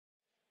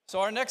So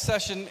our next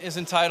session is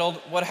entitled,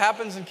 What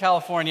Happens in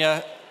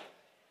California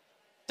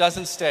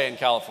Doesn't Stay in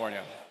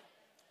California.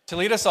 To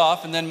lead us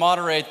off and then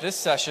moderate this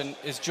session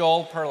is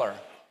Joel Perler.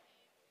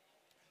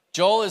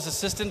 Joel is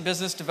Assistant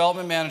Business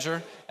Development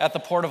Manager at the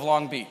Port of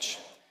Long Beach.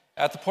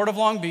 At the Port of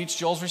Long Beach,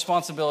 Joel's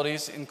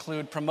responsibilities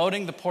include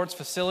promoting the port's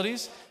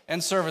facilities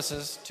and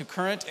services to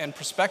current and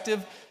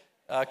prospective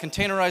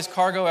containerized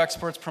cargo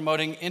exports,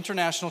 promoting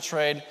international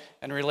trade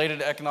and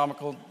related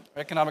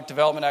economic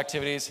development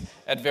activities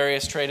at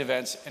various trade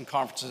events and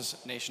conferences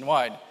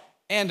nationwide,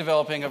 and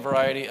developing a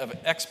variety of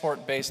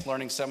export-based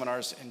learning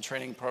seminars and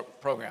training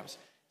programs.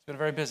 It's been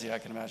very busy, I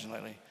can imagine,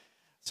 lately.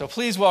 So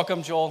please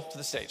welcome Joel to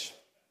the stage.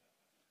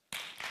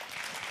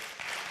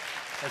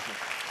 Thank you.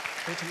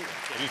 Great to meet you.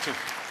 Yeah, you too.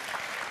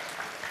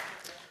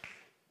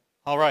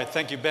 All right,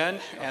 thank you,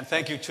 Ben, and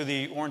thank you to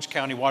the Orange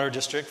County Water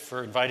District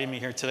for inviting me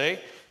here today.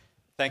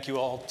 Thank you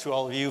all to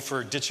all of you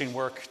for ditching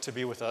work to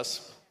be with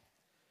us.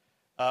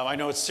 I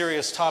know it's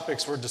serious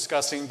topics we're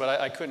discussing,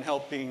 but I couldn't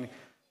help being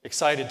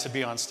excited to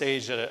be on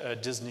stage at a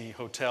Disney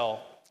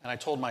hotel. And I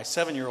told my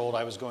 7-year-old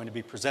I was going to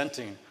be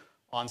presenting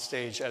on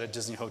stage at a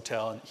Disney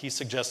hotel, and he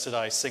suggested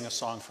I sing a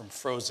song from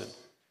Frozen.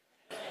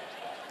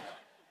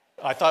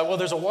 I thought, well,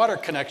 there's a water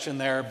connection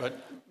there, but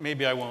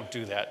maybe I won't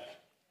do that.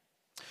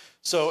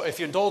 So if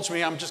you indulge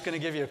me, I'm just going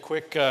to give you a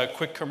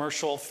quick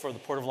commercial for the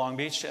Port of Long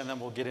Beach, and then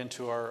we'll get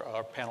into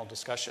our panel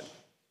discussion.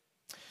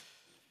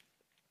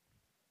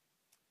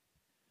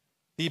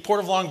 The Port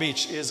of Long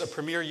Beach is a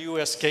premier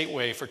U.S.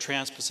 gateway for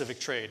trans-Pacific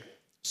trade,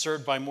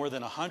 served by more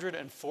than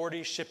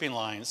 140 shipping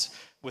lines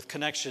with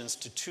connections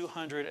to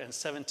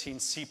 217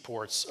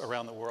 seaports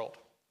around the world.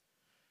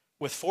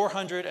 With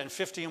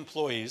 450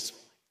 employees,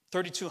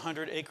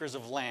 3,200 acres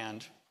of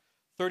land,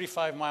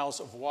 35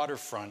 miles of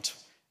waterfront,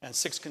 and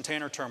 6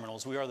 container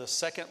terminals, we are the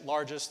second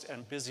largest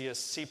and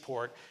busiest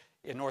seaport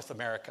in North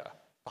America,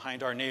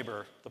 behind our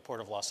neighbor, the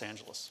Port of Los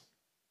Angeles.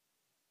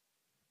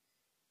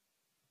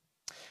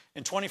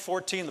 In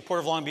 2014, the Port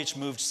of Long Beach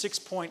moved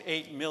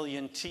 6.8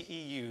 million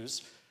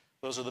TEUs.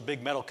 Those are the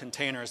big metal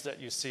containers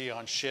that you see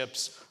on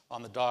ships,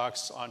 on the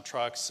docks, on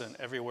trucks, and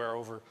everywhere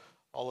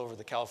all over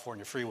the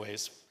California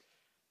freeways.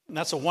 And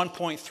that's a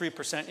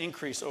 1.3%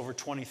 increase over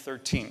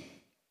 2013.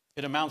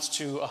 It amounts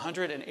to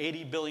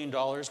 $180 billion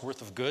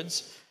worth of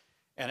goods,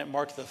 and it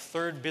marked the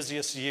 3rd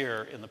busiest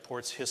year in the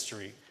port's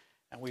history,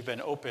 and we've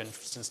been open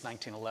since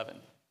 1911.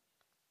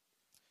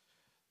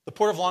 The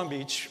Port of Long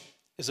Beach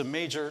is a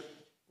major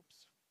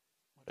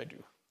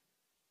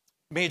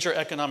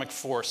economic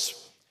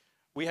force.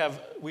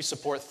 We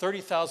support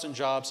 30,000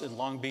 jobs in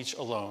Long Beach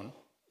alone,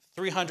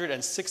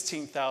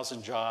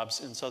 316,000 jobs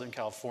in Southern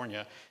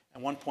California,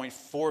 and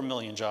 1.4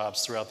 million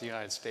jobs throughout the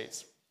United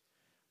States.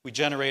 We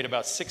generate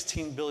about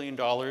 $16 billion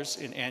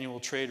in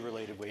annual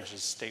trade-related wages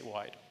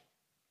statewide.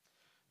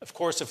 Of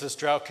course, if this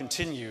drought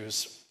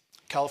continues,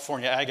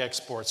 California ag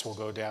exports will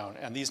go down,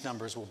 and these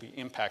numbers will be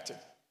impacted.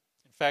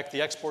 In fact,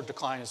 the export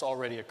decline is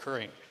already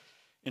occurring.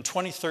 In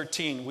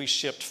 2013, we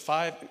shipped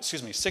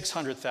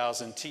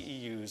 600,000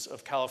 TEUs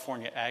of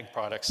California ag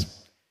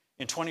products.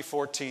 In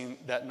 2014,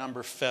 that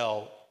number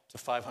fell to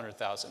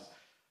 500,000,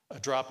 a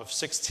drop of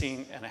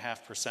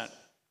 16.5%.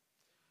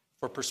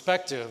 For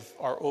perspective,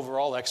 our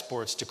overall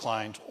exports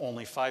declined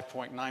only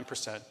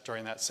 5.9%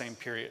 during that same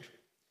period.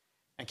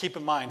 And keep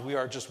in mind, we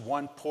are just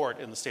one port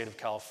in the state of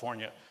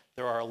California.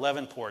 There are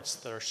 11 ports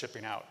that are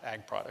shipping out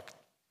ag product.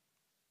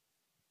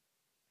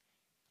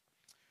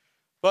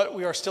 But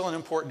we are still an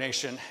import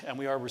nation, and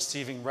we are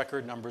receiving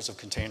record numbers of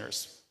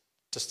containers.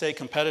 To stay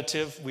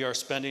competitive, we are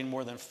spending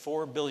more than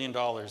 $4 billion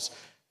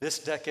this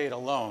decade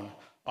alone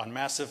on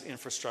massive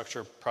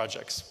infrastructure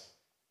projects.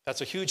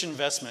 That's a huge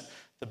investment,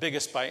 the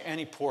biggest by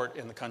any port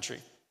in the country.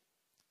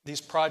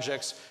 These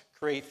projects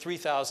create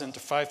 3,000 to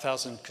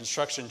 5,000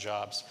 construction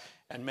jobs,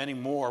 and many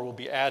more will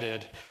be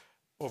added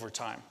over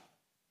time.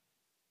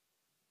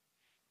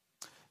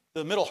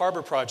 The Middle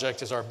Harbor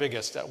project is our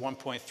biggest at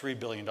 $1.3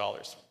 billion.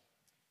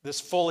 This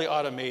fully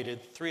automated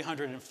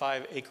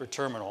 305-acre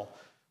terminal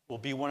will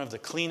be one of the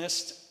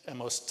cleanest and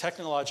most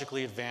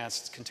technologically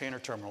advanced container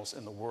terminals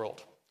in the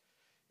world.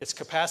 Its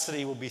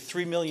capacity will be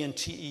 3 million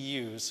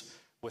TEUs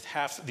with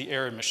half the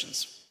air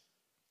emissions.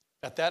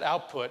 At that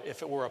output,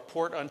 if it were a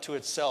port unto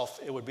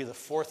itself, it would be the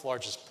 4th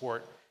largest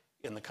port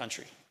in the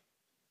country.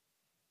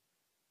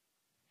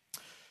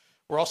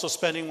 We're also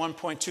spending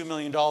 $1.2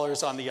 million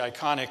on the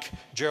iconic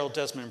Gerald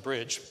Desmond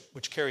Bridge,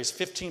 which carries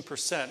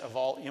 15% of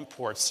all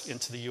imports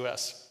into the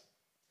U.S.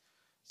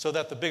 So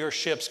that the bigger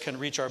ships can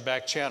reach our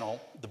back channel,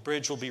 the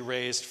bridge will be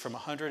raised from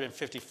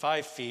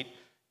 155 feet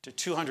to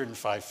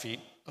 205 feet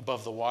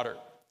above the water.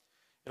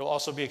 It will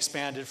also be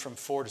expanded from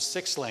 4 to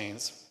 6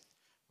 lanes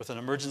with an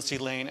emergency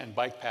lane and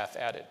bike path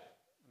added.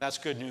 That's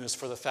good news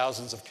for the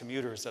thousands of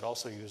commuters that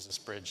also use this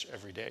bridge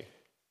every day.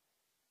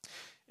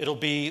 It'll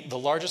be the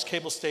largest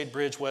cable-stayed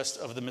bridge west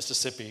of the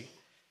Mississippi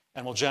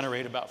and will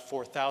generate about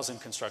 4,000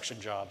 construction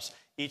jobs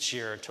each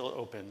year until it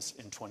opens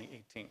in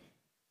 2018.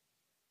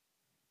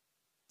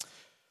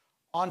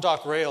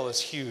 On-dock rail is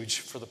huge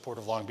for the Port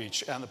of Long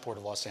Beach and the Port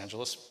of Los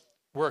Angeles.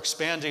 We're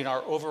expanding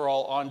our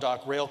overall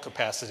on-dock rail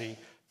capacity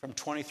from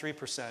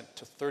 23%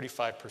 to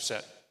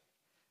 35%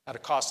 at a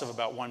cost of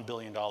about $1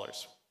 billion.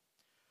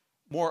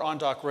 More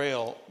on-dock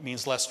rail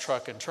means less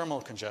truck and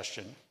terminal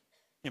congestion,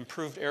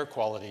 improved air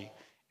quality,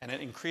 and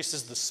it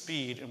increases the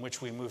speed in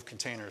which we move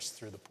containers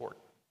through the port.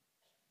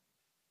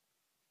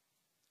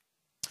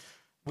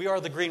 We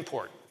are the Green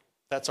Port.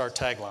 That's our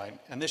tagline.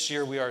 And this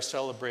year we are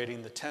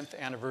celebrating the 10th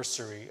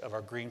anniversary of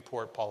our Green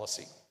Port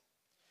policy.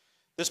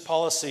 This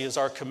policy is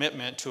our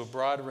commitment to a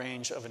broad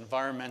range of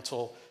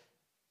environmental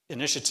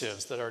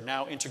initiatives that are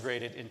now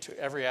integrated into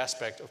every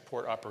aspect of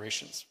port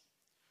operations.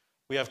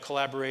 We have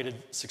collaborated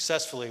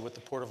successfully with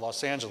the Port of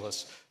Los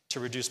Angeles to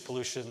reduce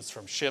pollutions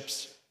from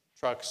ships,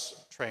 trucks,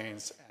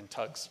 trains, and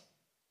tugs.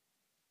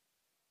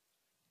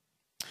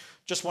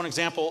 Just one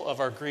example of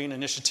our green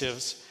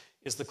initiatives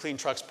is the Clean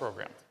Trucks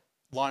program,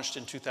 launched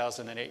in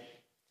 2008.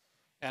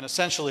 And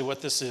essentially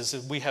what this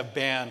is we have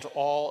banned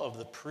all of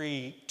the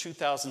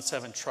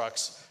pre-2007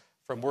 trucks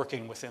from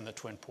working within the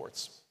Twin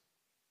Ports.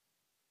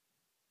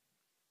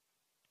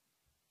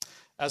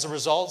 As a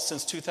result,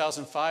 since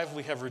 2005,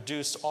 we have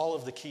reduced all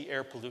of the key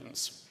air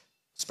pollutants.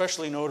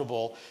 Especially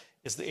notable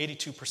is the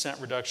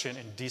 82% reduction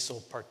in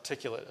diesel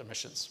particulate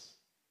emissions.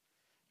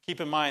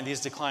 Keep in mind, these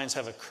declines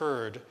have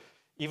occurred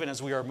even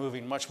as we are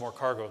moving much more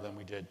cargo than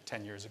we did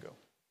 10 years ago.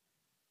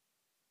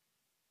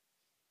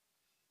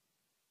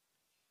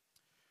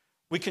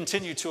 We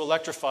continue to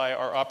electrify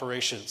our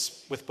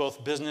operations with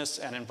both business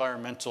and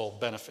environmental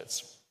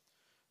benefits.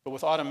 But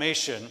with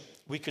automation,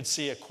 we could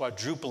see a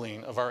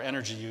quadrupling of our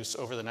energy use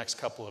over the next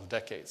couple of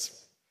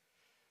decades,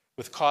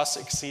 with costs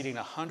exceeding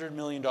 $100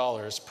 million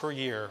per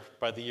year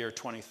by the year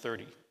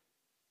 2030.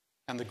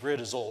 And the grid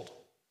is old.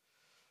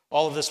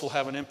 All of this will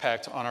have an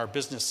impact on our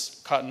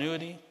business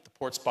continuity, the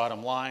port's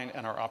bottom line,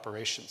 and our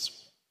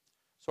operations.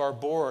 So our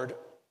board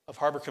of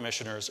harbor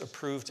commissioners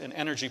approved an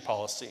energy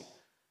policy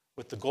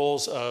with the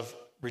goals of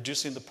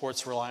reducing the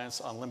port's reliance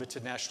on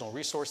limited national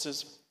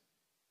resources,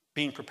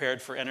 being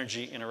prepared for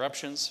energy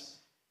interruptions,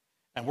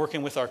 and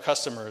working with our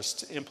customers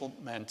to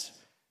implement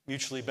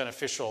mutually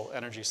beneficial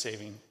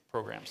energy-saving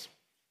programs.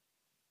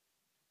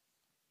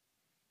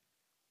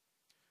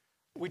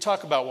 We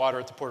talk about water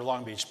at the Port of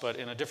Long Beach, but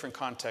in a different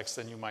context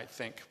than you might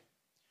think.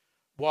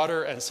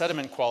 Water and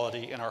sediment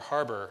quality in our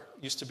harbor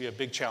used to be a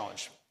big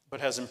challenge,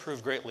 but has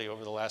improved greatly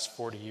over the last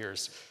 40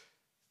 years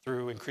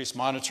through increased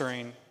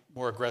monitoring,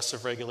 more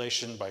aggressive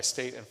regulation by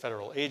state and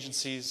federal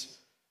agencies,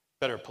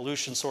 better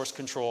pollution source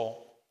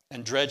control,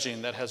 and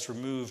dredging that has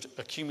removed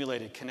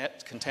accumulated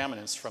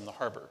contaminants from the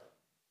harbor.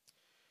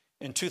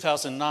 In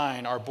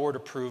 2009, our board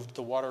approved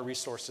the Water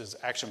Resources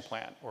Action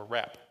Plan, or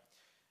RAP.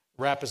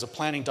 RAP is a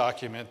planning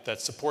document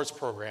that supports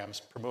programs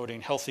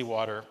promoting healthy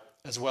water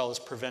as well as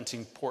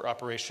preventing port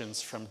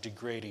operations from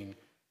degrading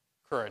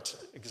current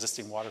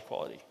existing water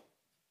quality.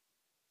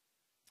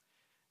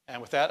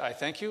 And with that, I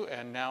thank you,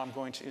 and now I'm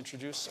going to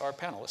introduce our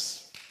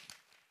panelists.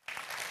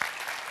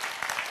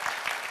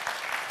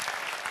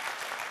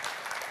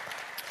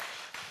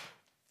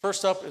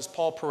 First up is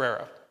Paul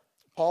Parreira.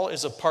 Paul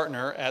is a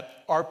partner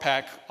at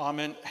RPAC,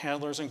 Almond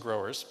Handlers and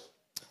Growers.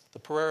 The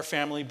Parreira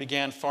family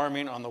began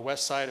farming on the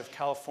west side of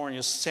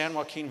California's San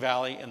Joaquin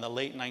Valley in the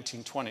late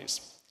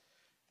 1920s.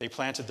 They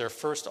planted their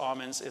first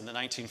almonds in the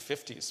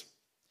 1950s.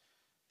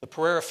 The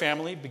Parreira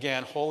family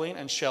began hulling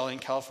and shelling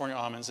California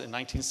almonds in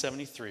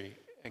 1973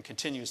 and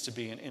continues to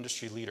be an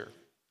industry leader.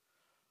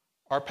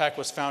 RPAC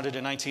was founded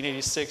in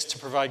 1986 to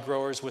provide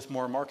growers with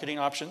more marketing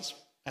options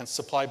and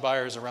supply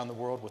buyers around the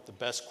world with the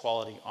best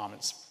quality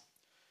almonds.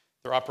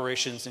 Their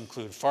operations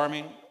include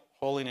farming,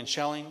 hulling and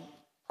shelling,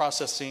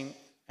 processing,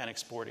 and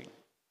exporting.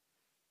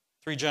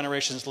 3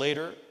 generations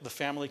later, the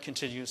family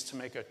continues to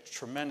make a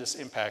tremendous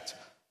impact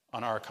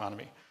on our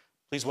economy.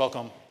 Please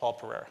welcome Paul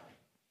Parreira.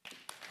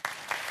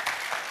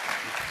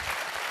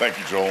 Thank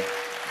you, Joel.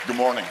 Good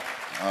morning.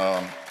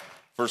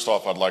 First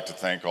off, I'd like to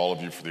thank all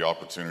of you for the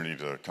opportunity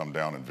to come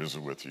down and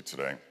visit with you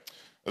today.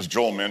 As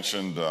Joel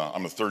mentioned,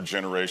 I'm a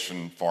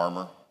 3rd-generation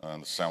farmer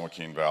in the San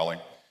Joaquin Valley.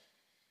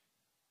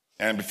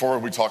 And before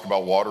we talk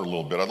about water a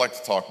little bit, I'd like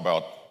to talk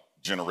about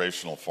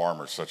generational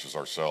farmers such as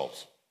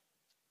ourselves.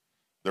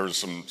 There's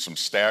some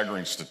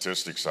staggering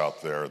statistics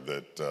out there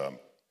that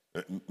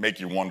make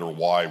you wonder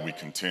why we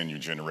continue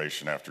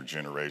generation after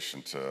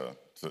generation to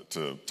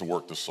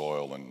work the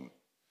soil and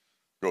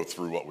go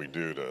through what we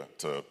do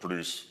to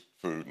produce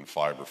food and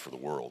fiber for the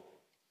world.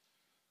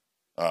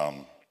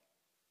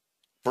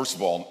 First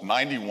of all,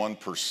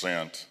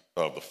 91%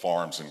 of the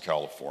farms in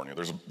California,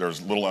 there's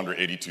a little under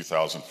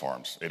 82,000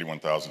 farms,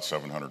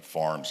 81,700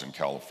 farms in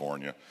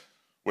California,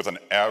 with an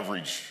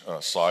average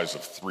size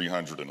of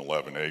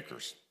 311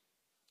 acres.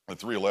 And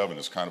 311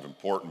 is kind of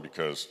important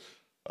because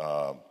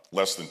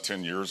less than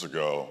 10 years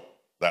ago,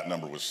 that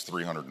number was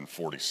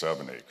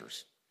 347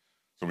 acres.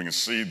 So we can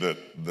see that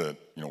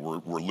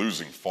we're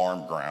losing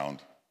farm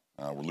ground,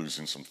 we're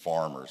losing some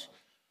farmers.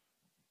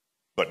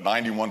 But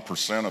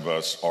 91% of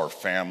us are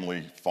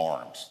family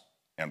farms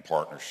and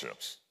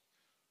partnerships.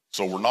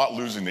 So we're not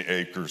losing the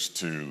acres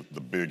to the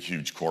big,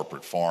 huge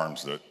corporate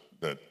farms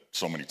that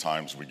so many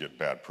times we get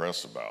bad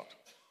press about,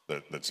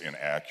 that's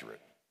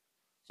inaccurate.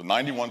 So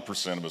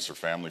 91% of us are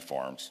family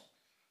farms.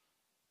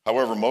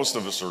 However, most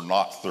of us are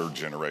not third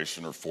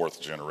generation or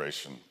fourth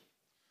generation.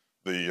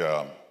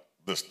 The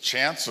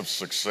chance of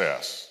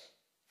success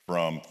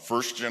from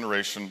first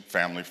generation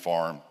family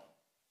farm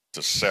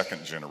to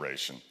second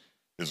generation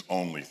is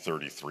only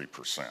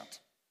 33%.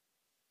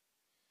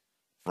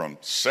 From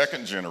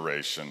second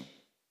generation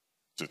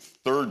to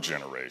third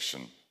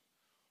generation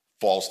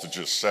falls to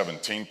just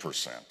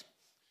 17%.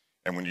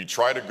 And when you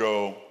try to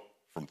go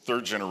from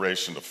third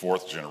generation to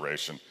fourth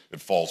generation,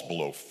 it falls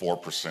below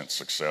 4%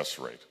 success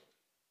rate.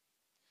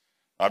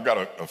 I've got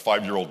a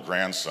 5-year-old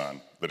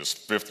grandson that is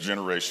fifth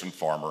generation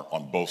farmer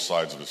on both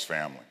sides of his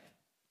family.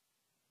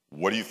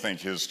 What do you think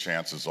his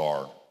chances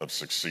are of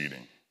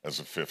succeeding as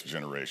a fifth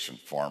generation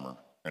farmer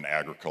and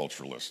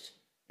agriculturalist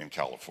in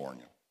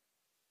California?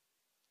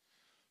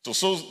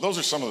 So those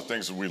are some of the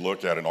things that we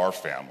look at in our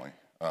family.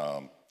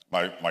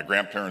 My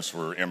grandparents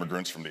were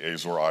immigrants from the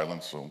Azore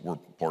Islands, so we're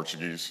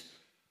Portuguese.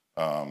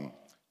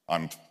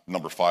 I'm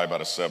number 5 out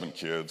of 7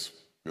 kids,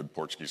 good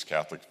Portuguese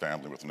Catholic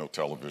family with no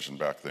television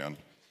back then.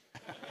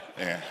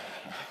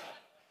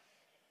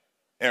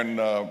 And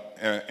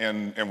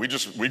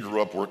we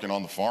grew up working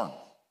on the farm.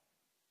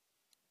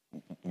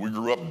 We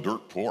grew up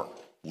dirt poor,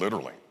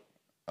 literally,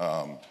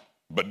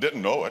 but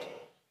didn't know it.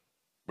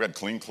 We had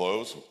clean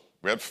clothes,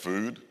 we had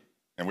food,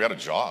 and we had a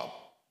job.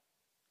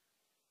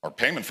 Our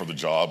payment for the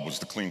job was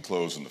the clean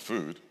clothes and the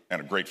food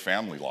and a great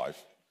family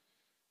life.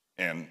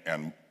 And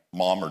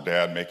mom or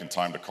dad making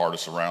time to cart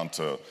us around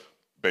to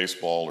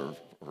baseball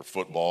or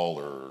football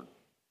or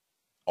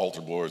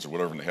altar boys or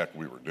whatever in the heck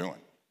we were doing.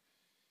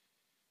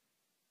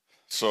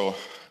 So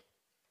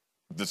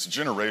this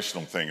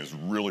generational thing is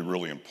really,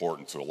 really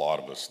important to a lot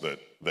of us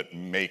that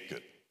make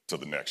it to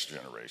the next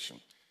generation.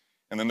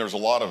 And then there's a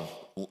lot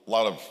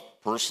of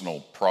personal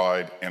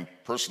pride and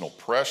personal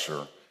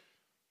pressure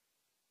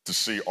to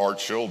see our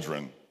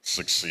children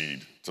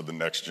succeed to the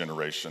next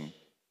generation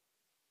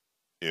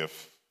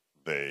if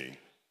they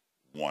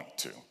want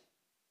to.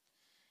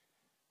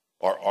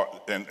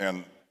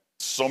 And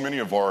so many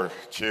of our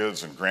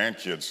kids and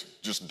grandkids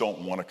just don't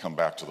want to come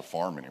back to the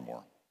farm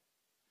anymore.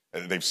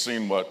 They've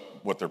seen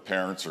what their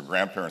parents or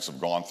grandparents have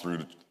gone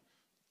through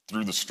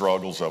the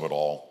struggles of it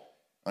all.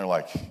 And they're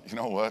like, you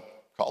know what?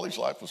 College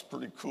life was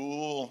pretty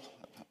cool.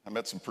 I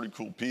met some pretty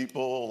cool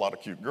people, a lot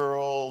of cute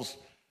girls.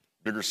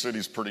 Bigger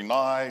city's pretty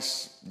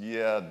nice.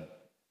 Yeah,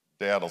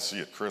 Dad, I'll see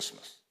you at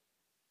Christmas.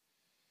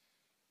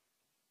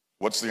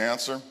 What's the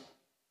answer?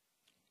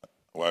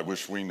 Well, I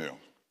wish we knew.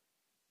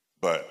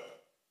 But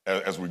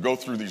as we go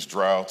through these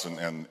droughts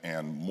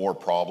and more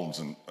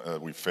problems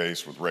we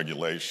face with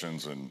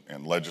regulations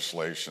and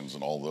legislations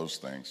and all those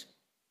things,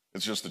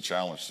 it's just a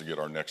challenge to get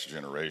our next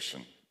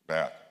generation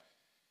back.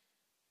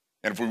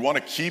 And if we want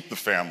to keep the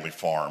family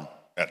farm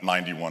at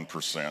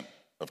 91%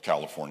 of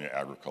California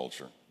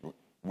agriculture,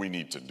 we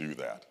need to do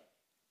that.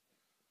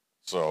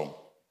 So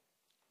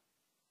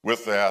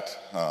with that,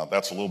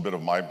 that's a little bit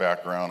of my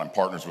background. I'm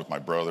partners with my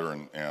brother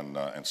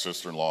and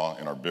sister-in-law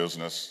in our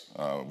business.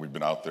 We've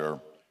been out there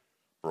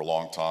for a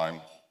long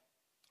time.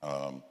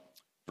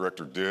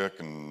 Director Dick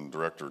and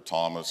Director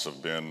Thomas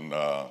have been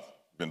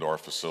to our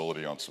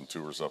facility on some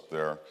tours up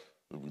there.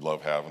 We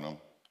love having them.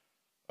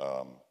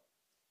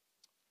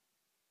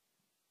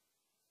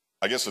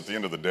 I guess at the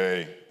end of the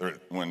day,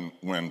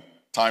 when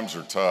times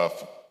are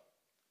tough,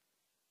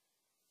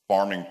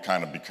 farming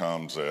kind of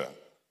becomes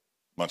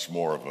much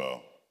more of a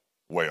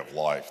way of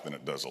life than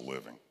it does a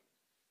living.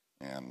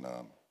 And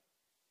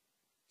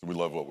we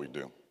love what we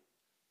do.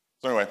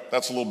 So anyway,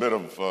 that's a little bit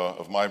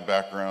of my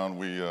background.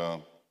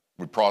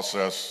 We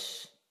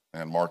process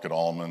and market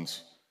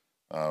almonds.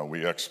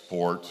 We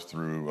export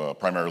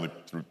primarily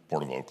through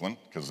Port of Oakland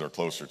because they're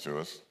closer to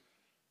us.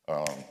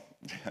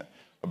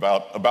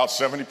 About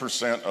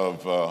 70%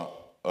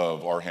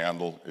 of our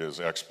handle is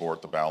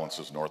export. The balance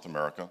is North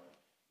America.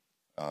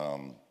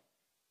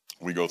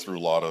 We go through a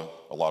lot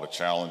of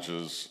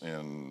challenges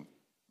in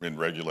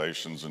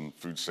regulations and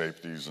food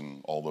safeties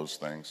and all those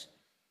things.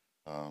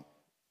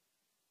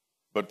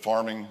 But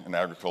farming and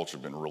agriculture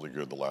have been really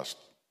good the last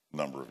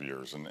number of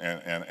years.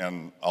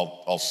 And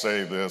I'll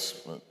say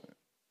this,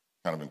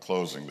 kind of in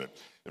closing, that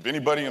if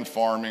anybody in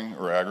farming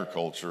or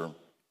agriculture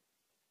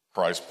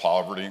cries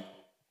poverty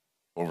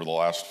over the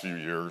last few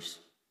years,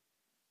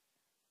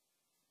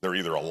 they're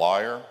either a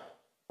liar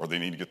or they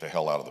need to get the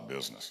hell out of the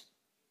business.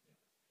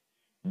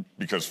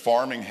 Because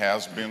farming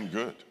has been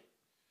good.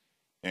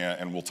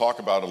 And we'll talk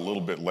about a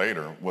little bit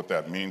later what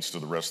that means to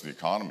the rest of the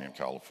economy in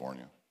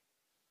California.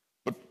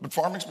 But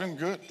farming's been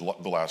good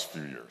the last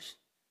few years.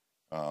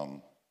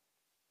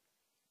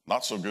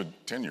 Not so good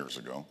 10 years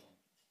ago,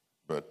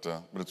 but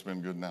it's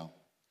been good now.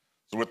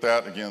 So with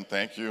that, again,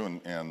 thank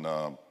you, and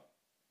I'll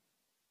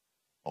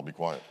be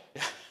quiet.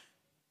 Yeah.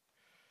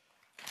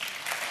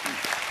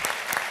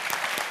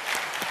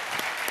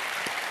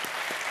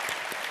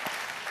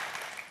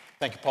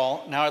 Thank you,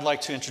 Paul. Now I'd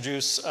like to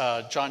introduce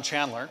John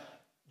Chandler.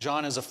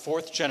 John is a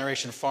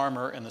fourth-generation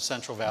farmer in the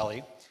Central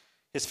Valley.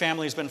 His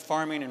family has been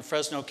farming in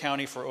Fresno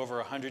County for over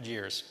 100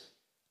 years.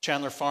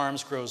 Chandler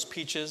Farms grows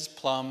peaches,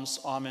 plums,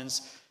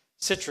 almonds,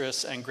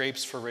 citrus, and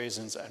grapes for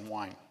raisins and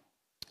wine.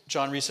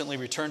 John recently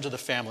returned to the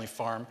family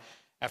farm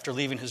after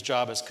leaving his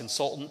job as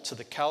consultant to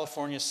the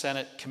California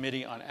Senate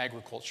Committee on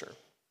Agriculture.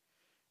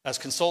 As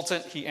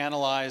consultant, he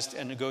analyzed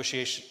and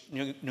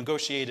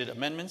negotiated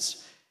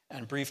amendments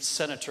and briefed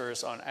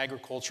senators on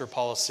agriculture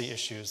policy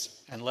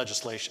issues and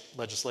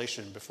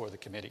legislation before the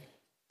committee.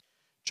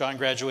 John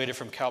graduated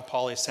from Cal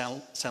Poly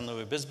San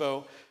Luis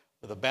Obispo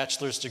with a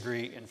bachelor's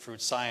degree in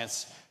fruit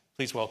science.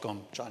 Please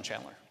welcome John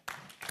Chandler.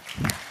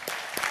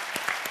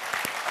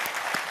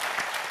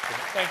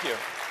 Thank you.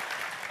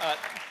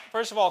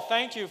 First of all,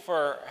 thank you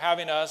for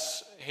having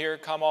us here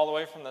come all the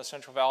way from the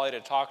Central Valley to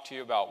talk to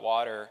you about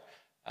water.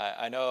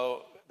 I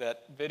know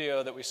that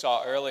video that we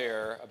saw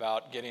earlier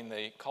about getting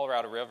the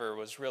Colorado River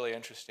was really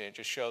interesting. It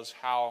just shows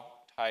how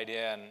tied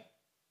in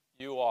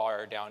you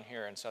are down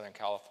here in Southern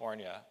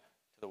California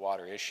to the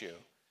water issue.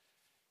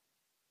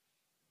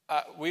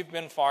 We've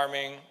been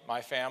farming,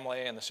 my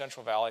family, in the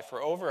Central Valley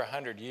for over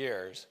 100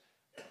 years.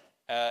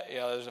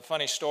 There's a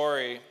funny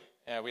story.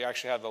 We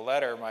actually have the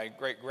letter. My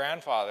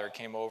great-grandfather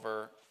came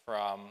over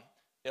from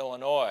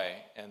Illinois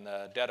in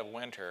the dead of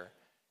winter,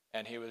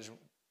 and he was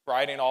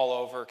riding all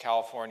over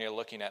California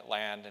looking at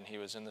land, and he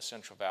was in the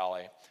Central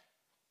Valley.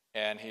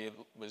 And he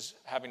was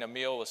having a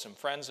meal with some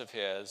friends of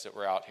his that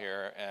were out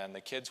here, and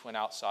the kids went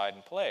outside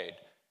and played.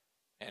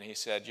 And he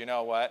said, you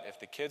know what, if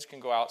the kids can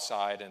go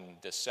outside in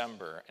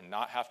December and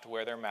not have to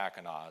wear their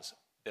mackinaws,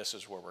 this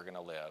is where we're going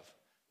to live.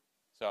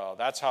 So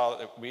that's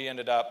how we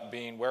ended up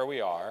being where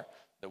we are.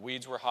 The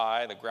weeds were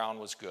high, the ground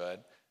was good.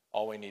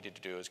 All we needed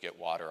to do was get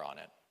water on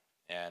it.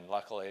 And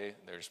luckily,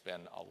 there's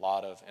been a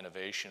lot of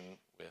innovation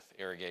with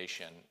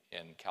irrigation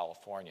in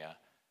California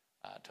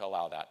to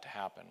allow that to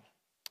happen.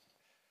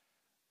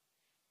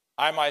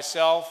 I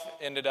myself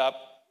ended up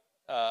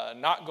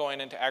not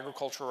going into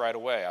agriculture right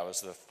away. I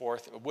was the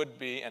fourth, would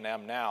be and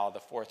am now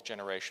the fourth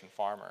generation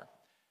farmer.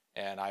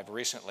 And I've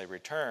recently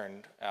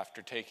returned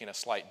after taking a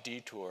slight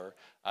detour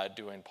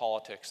doing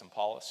politics and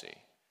policy.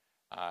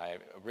 I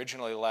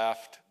originally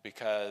left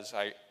because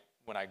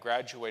when I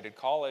graduated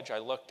college, I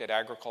looked at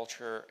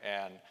agriculture,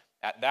 and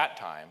at that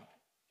time,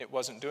 it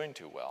wasn't doing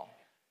too well.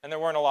 And there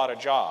weren't a lot of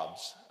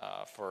jobs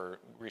for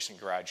recent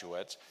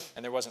graduates,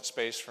 and there wasn't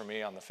space for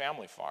me on the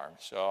family farm,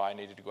 so I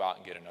needed to go out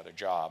and get another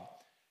job.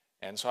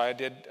 And so I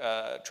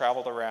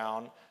traveled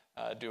around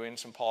doing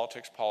some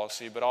politics,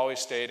 policy, but always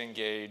stayed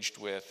engaged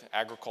with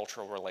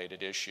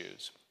agricultural-related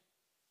issues.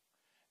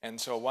 And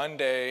so one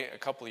day, a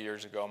couple of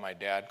years ago, my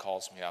dad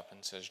calls me up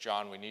and says,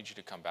 John, we need you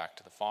to come back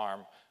to the farm.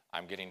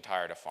 I'm getting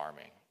tired of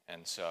farming.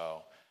 And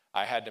so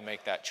I had to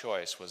make that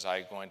choice. Was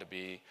I going to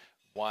be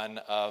one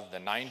of the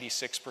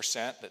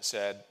 96% that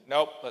said,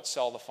 nope, let's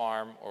sell the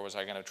farm, or was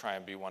I going to try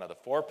and be one of the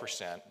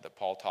 4% that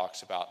Paul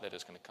talks about that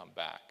is going to come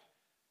back?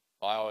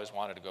 Well, I always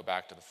wanted to go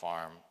back to the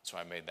farm, so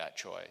I made that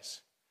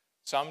choice.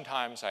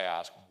 Sometimes I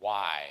ask,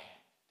 why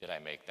did I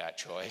make that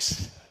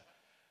choice?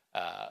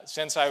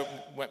 Since I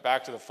went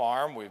back to the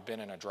farm, we've been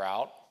in a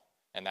drought,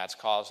 and that's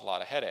caused a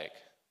lot of headache.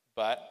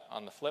 But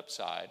on the flip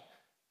side,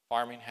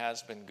 farming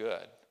has been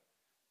good.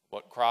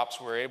 What crops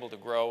we're able to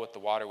grow with the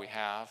water we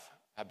have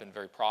been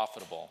very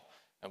profitable,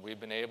 and we've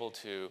been able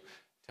to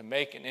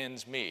make an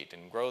ends meet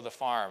and grow the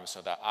farm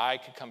so that I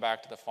could come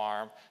back to the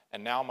farm,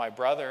 and now my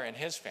brother and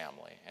his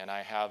family, and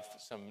I have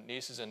some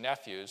nieces and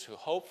nephews who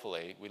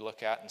hopefully we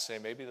look at and say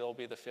maybe they'll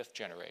be the 5th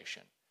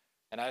generation.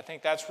 And I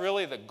think that's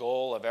really the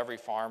goal of every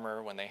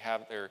farmer when they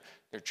have their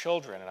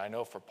children. And I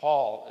know for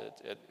Paul,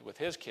 with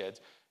his kids,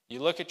 you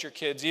look at your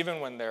kids even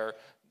when they're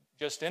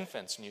just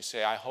infants and you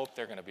say, I hope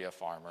they're going to be a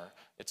farmer.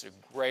 It's a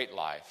great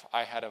life.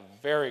 I had a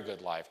very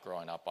good life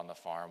growing up on the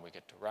farm. We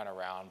get to run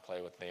around,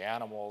 play with the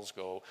animals,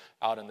 go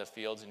out in the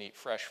fields and eat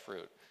fresh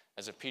fruit.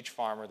 As a peach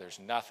farmer, there's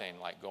nothing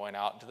like going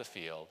out into the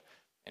field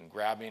and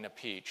grabbing a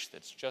peach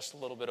that's just a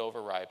little bit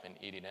overripe and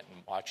eating it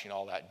and watching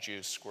all that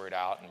juice squirt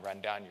out and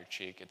run down your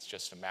cheek. It's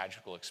just a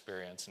magical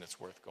experience, and it's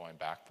worth going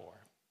back for.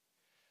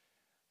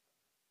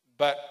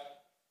 But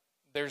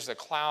there's a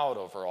cloud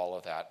over all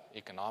of that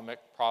economic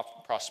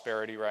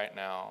prosperity right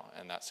now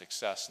and that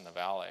success in the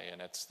valley,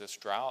 and it's this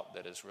drought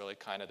that is really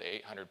kind of the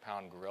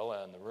 800-pound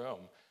gorilla in the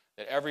room.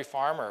 That every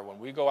farmer, when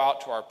we go out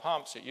to our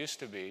pumps, it used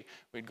to be,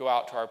 we'd go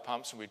out to our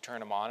pumps and we'd turn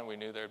them on and we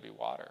knew there'd be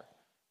water.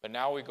 But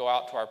now we go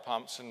out to our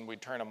pumps and we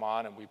turn them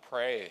on and we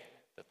pray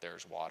that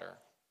there's water.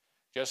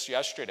 Just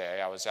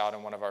yesterday, I was out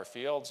in one of our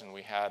fields and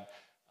we had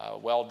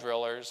well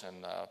drillers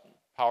and the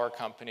power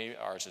company,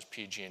 ours is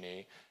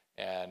PG&E,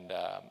 and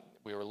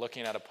we were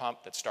looking at a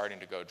pump that's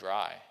starting to go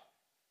dry.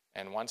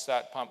 And once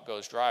that pump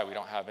goes dry, we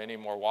don't have any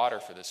more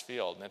water for this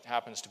field. And it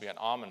happens to be an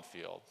almond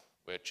field,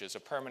 which is a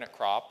permanent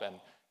crop. And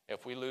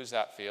if we lose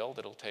that field,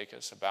 it'll take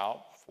us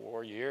about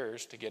 4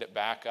 years to get it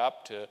back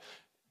up to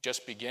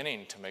just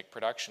beginning to make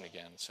production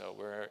again. So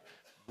we're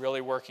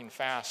really working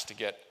fast to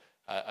get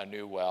a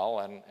new well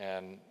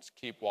and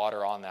keep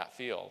water on that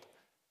field.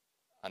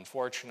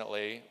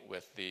 Unfortunately,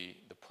 with the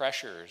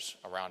pressures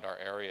around our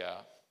area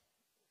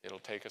it'll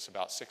take us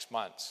about 6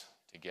 months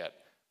to get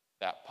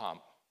that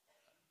pump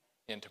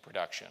into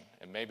production,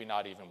 and maybe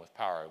not even with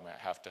power. We might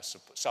have to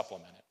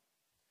supplement it.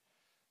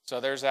 So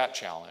there's that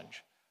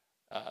challenge.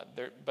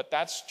 But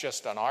that's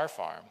just on our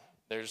farm.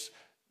 There's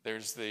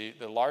the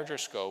larger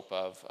scope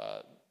of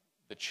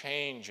the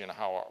change in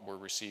how we're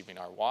receiving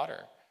our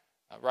water.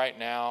 Right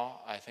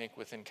now, I think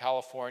within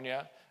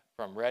California,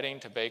 from Redding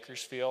to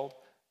Bakersfield,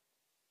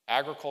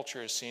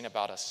 agriculture has seen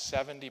about a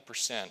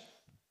 70%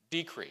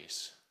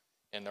 decrease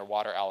in their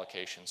water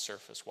allocations,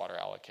 surface water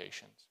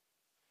allocations.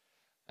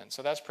 And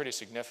so that's pretty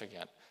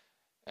significant.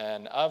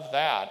 And of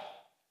that,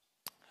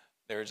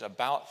 there's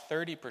about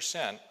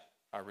 30%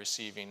 are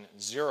receiving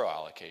zero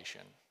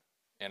allocation.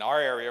 In our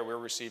area, we're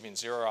receiving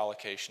zero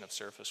allocation of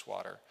surface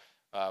water.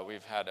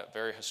 We've had a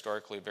very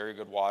historically very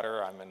good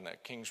water. I'm in the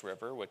Kings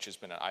River, which has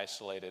been an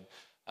isolated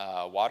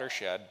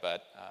watershed,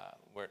 but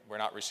we're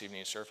not receiving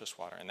any surface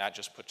water, and that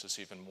just puts us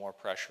even more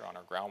pressure on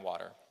our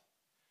groundwater.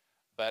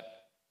 But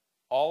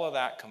all of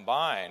that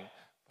combined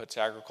puts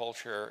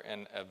agriculture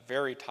in a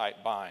very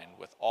tight bind.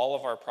 With all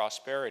of our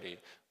prosperity,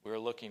 we're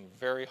looking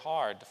very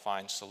hard to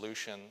find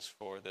solutions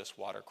for this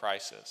water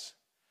crisis.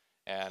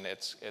 And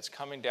it's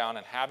coming down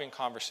and having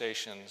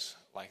conversations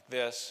like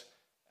this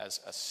as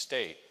a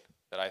state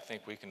that I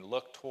think we can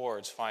look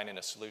towards finding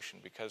a solution,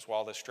 because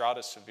while this drought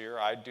is severe,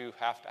 I do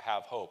have to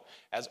have hope.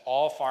 As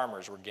all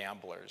farmers, we're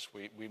gamblers.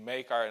 We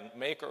made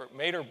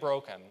or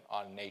broken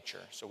on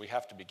nature, so we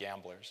have to be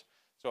gamblers.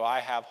 So I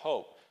have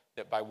hope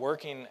that by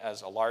working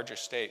as a larger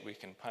state, we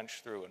can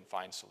punch through and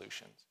find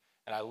solutions.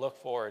 And I look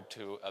forward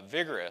to a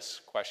vigorous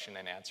question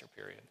and answer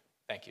period.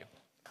 Thank you.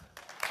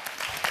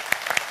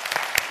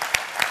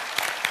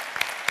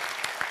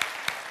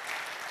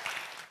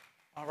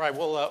 All right,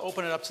 we'll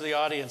open it up to the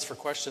audience for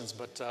questions,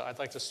 but I'd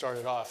like to start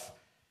it off.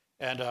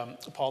 And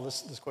Paul,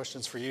 this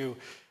question's for you.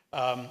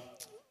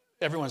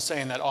 Everyone's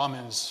saying that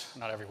almonds,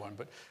 not everyone,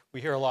 but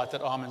we hear a lot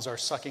that almonds are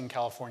sucking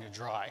California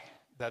dry,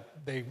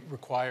 that they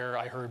require,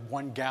 I heard,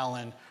 1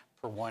 gallon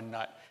per 1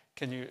 nut.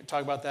 Can you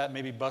talk about that,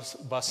 maybe bust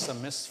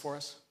some myths for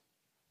us?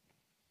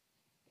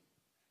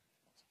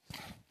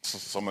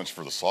 So much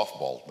for the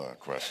softball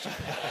question.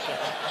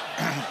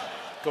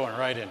 Going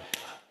right in.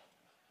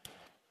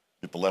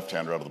 Get the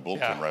left-hander out of the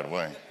bullpen right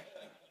away.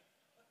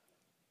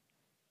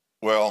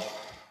 Well,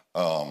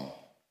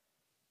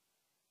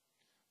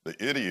 the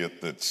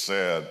idiot that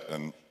said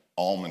an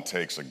almond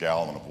takes a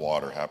gallon of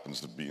water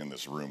happens to be in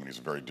this room, and he's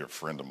a very dear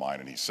friend of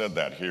mine, and he said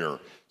that here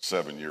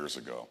 7 years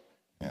ago.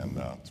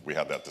 And we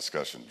had that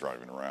discussion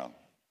driving around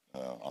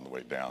on the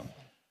way down.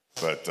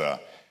 But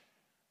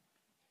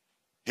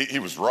he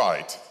was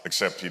right,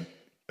 except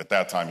at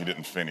that time he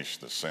didn't finish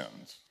the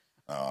sentence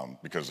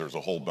because there's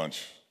a whole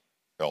bunch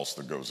else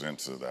that goes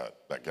into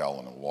that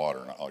gallon of water,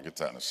 and I'll get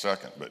to that in a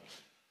second. But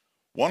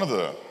one of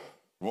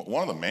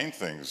the main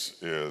things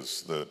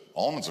is that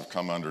almonds have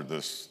come under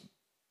this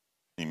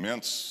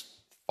immense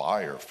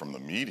fire from the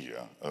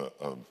media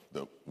of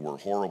that we're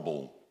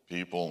horrible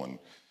people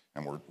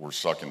and we're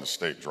sucking the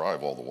state dry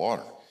of all the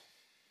water.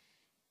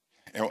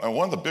 And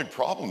one of the big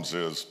problems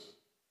is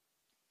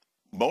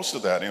most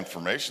of that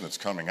information that's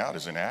coming out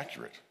is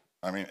inaccurate.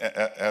 I mean,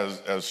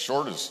 as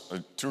short as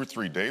 2 or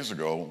 3 days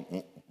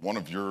ago, one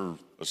of your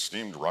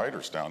esteemed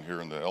writers down here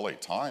in the LA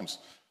Times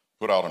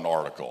put out an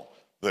article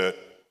that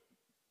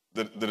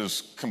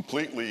is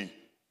completely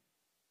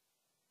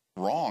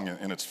wrong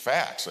in its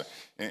facts.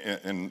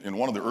 In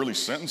one of the early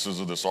sentences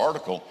of this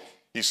article,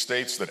 he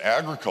states that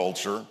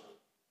agriculture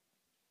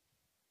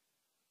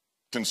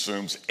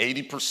consumes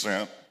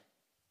 80%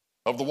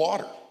 of the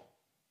water.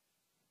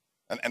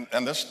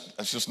 And that's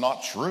just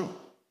not true.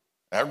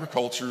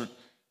 Agriculture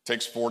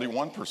takes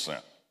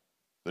 41%.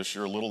 This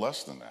year, a little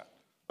less than that,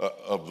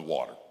 of the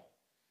water.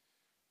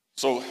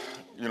 So,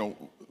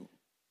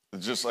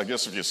 just I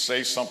guess if you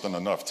say something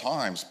enough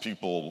times,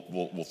 people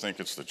will think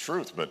it's the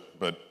truth.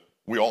 But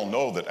we all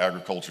know that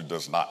agriculture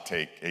does not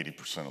take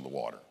 80% of the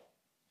water.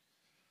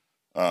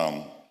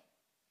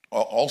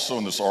 Also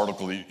in this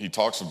article, he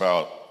talks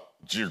about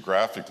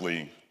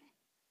geographically,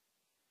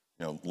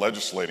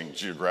 legislating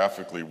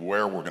geographically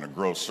where we're going to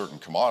grow certain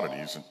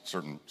commodities and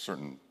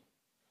certain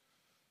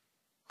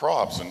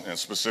crops, and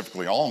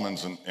specifically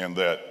almonds, and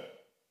that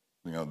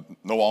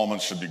no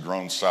almonds should be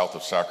grown south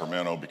of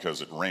Sacramento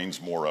because it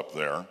rains more up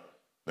there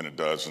than it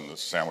does in the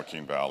San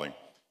Joaquin Valley,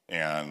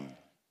 and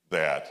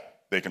that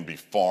they can be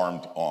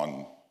farmed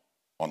on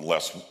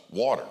less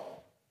water.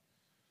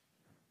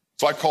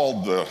 So I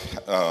called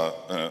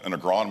an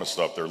agronomist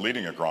up there,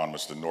 leading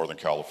agronomist in Northern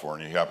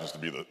California. He happens to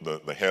be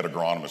the head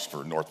agronomist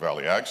for North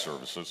Valley Ag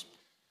Services.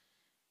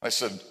 I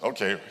said,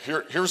 okay,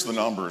 here's the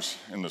numbers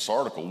in this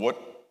article.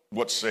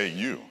 What say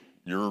you?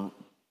 You're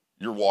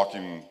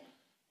walking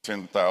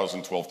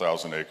 10,000,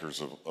 12,000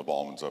 acres of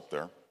almonds up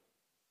there.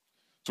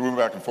 So we went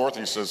back and forth,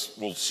 and he says,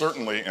 well,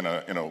 certainly in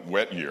a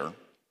wet year,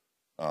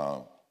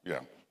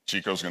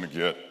 Chico's going to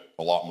get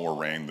a lot more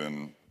rain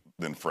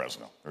than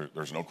Fresno.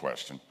 There's no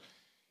question.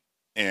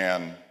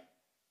 And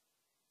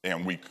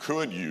we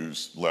could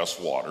use less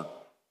water,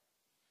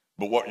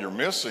 but what you're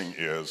missing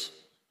is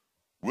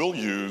we'll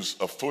use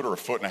a foot or a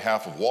foot and a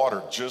half of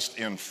water just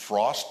in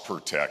frost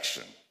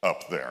protection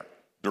up there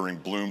during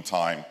bloom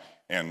time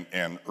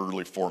and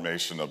early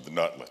formation of the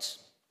nutlets.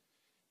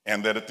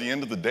 And that at the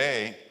end of the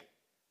day,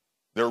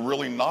 they're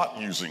really not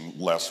using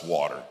less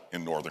water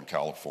in Northern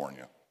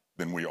California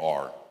than we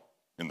are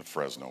in the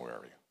Fresno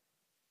area.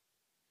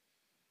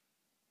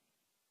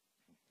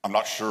 I'm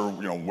not sure,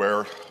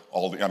 where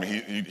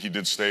he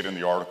did state in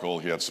the article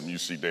he had some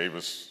UC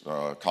Davis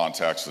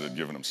contacts that had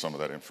given him some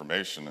of that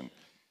information.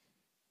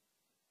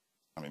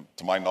 And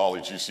to my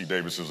knowledge, UC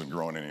Davis isn't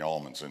growing any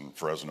almonds in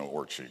Fresno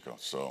or Chico.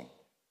 So,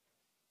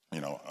 I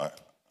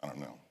don't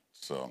know.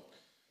 So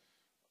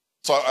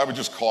I would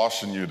just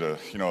caution you to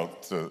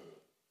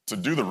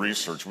do the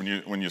research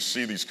when you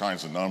see these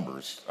kinds of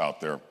numbers out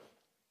there.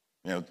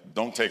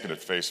 Don't take it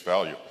at face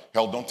value.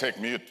 Hell, don't take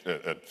me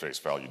at face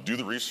value. Do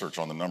the research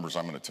on the numbers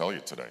I'm going to tell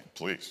you today,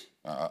 please.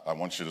 I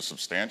want you to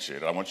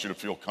substantiate it. I want you to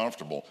feel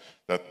comfortable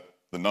that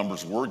the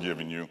numbers we're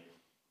giving you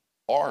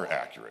are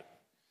accurate.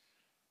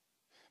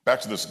 Back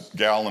to this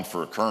gallon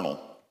for a kernel.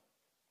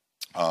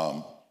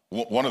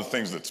 One of the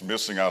things that's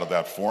missing out of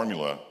that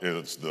formula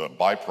is the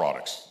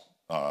byproducts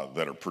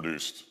that are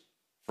produced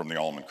from the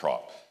almond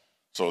crop.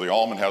 So the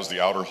almond has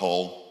the outer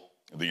hull,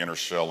 the inner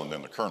shell, and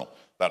then the kernel.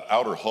 That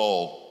outer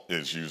hull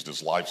is used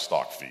as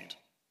livestock feed,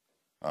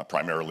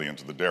 primarily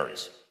into the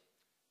dairies,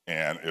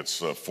 and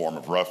it's a form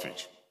of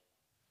roughage.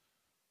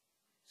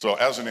 So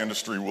as an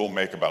industry, we'll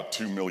make about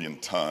 2 million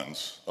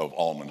tons of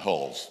almond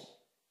hulls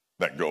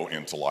that go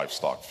into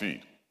livestock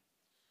feed.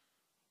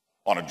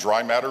 On a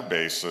dry matter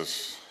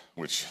basis,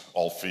 which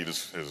all feed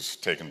is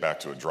taken back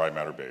to a dry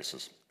matter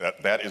basis,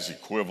 that is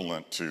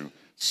equivalent to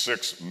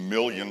 6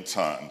 million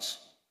tons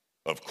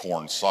of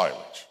corn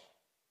silage.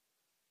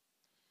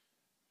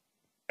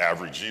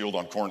 Average yield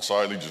on corn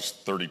silage is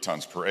 30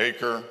 tons per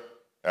acre.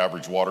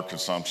 Average water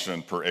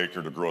consumption per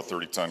acre to grow a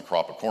 30-ton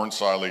crop of corn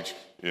silage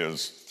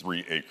is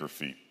 3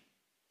 acre-feet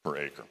per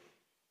acre.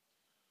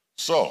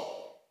 So,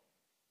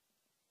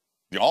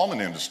 the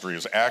almond industry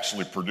is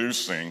actually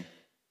producing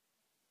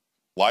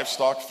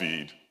livestock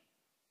feed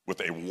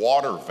with a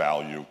water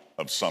value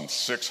of some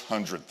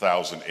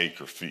 600,000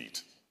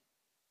 acre-feet.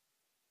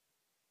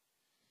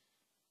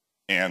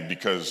 And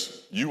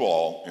because you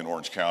all in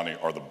Orange County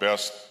are the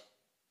best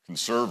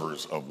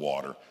conservers of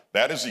water,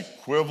 that is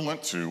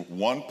equivalent to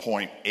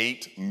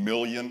 1.8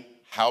 million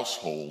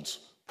households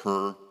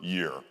per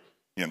year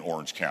in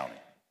Orange County.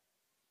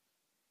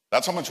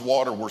 That's how much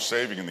water we're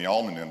saving in the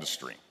almond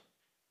industry.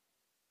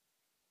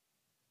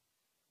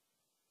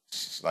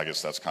 I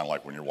guess that's kind of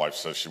like when your wife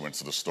says she went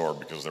to the store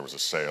because there was a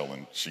sale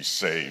and she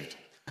saved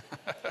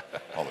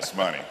all this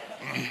money.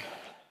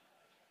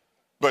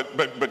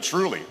 But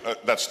truly,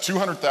 that's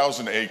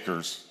 200,000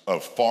 acres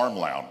of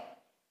farmland,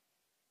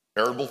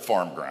 arable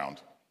farm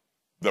ground,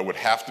 that would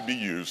have to be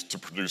used to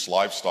produce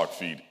livestock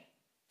feed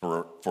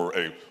for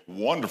a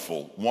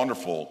wonderful,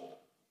 wonderful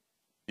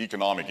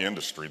economic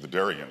industry, the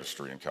dairy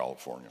industry in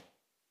California.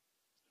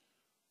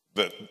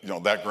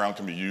 That ground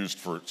can be used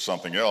for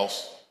something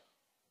else,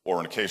 or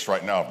in a case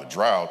right now of the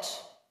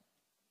droughts,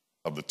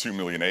 of the 2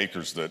 million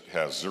acres that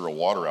has zero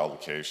water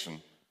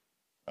allocation,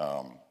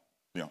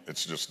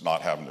 it's just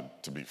not having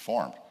to be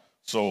farmed.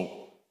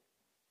 So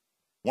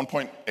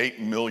 1.8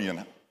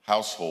 million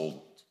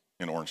households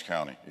in Orange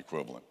County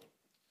equivalent.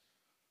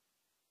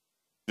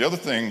 The other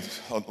thing,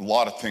 a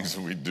lot of things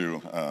that we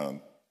do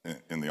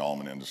in the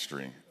almond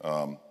industry,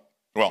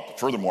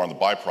 furthermore on the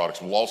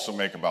byproducts, we'll also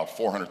make about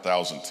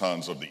 400,000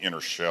 tons of the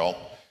inner shell.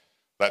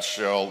 That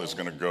shell is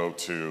going to go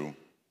to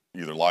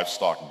either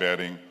livestock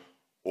bedding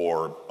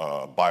or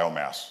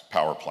biomass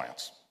power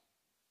plants.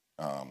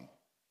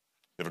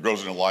 If it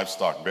goes into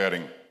livestock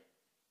bedding,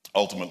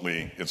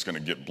 ultimately it's going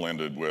to get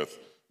blended with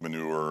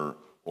manure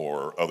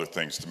or other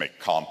things to make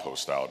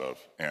compost out of,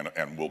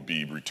 and will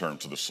be returned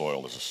to the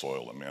soil as a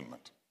soil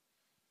amendment.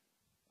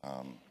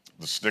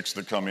 The sticks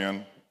that come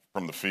in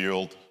from the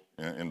field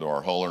into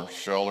our huller,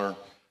 sheller,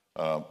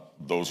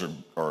 those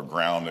are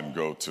ground and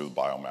go to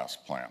biomass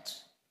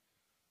plants.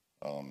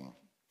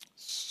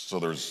 So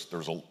there's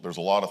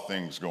a lot of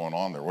things going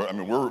on there.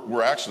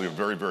 We're actually a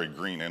very, very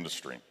green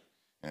industry,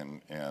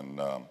 and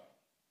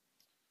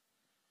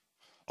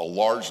a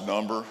large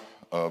number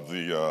of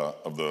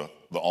the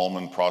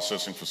almond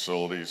processing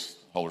facilities,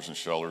 hullers and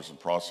shellers and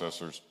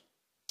processors,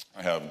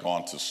 have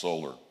gone to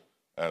solar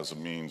as a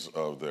means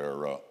of their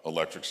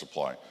electric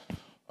supply.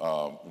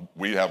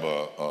 We have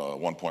a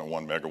 1.1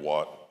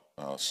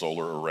 megawatt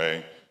solar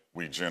array.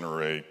 We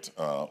generate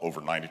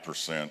over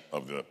 90%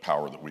 of the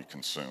power that we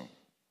consume.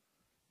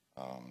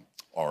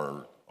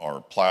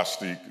 Our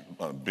plastic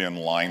bin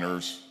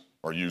liners,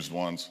 our used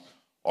ones,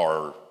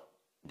 are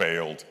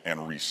baled and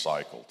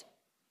recycled.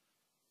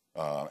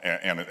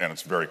 And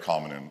it's very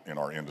common in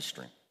our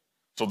industry.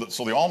 So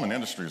the almond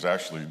industry is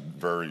actually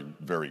very,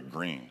 very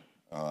green.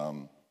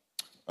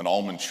 An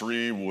almond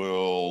tree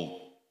will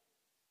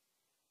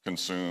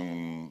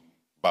consume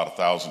about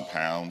 1,000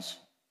 pounds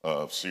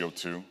of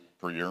CO2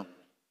 per year.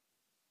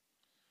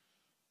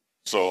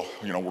 So,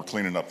 we're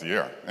cleaning up the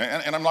air.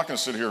 And I'm not going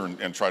to sit here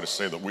and try to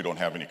say that we don't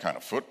have any kind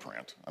of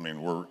footprint.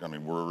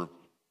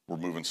 We're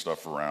moving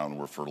stuff around,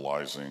 we're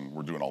fertilizing,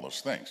 we're doing all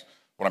those things.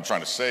 What I'm trying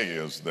to say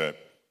is that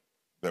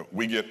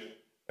we get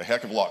a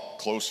heck of a lot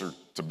closer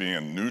to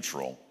being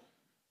neutral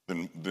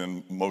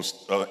than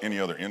most any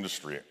other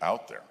industry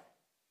out there.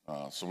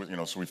 So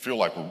we feel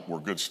like we're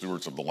good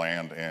stewards of the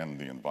land and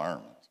the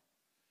environment.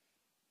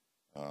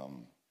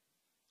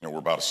 We're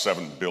about a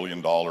 $7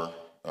 billion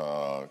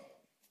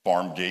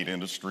farm gate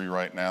industry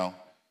right now.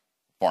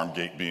 Farm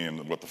gate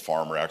being what the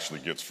farmer actually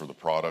gets for the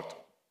product.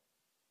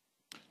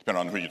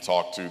 Depending on who you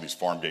talk to, these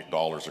farm gate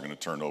dollars are going to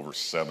turn over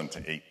 7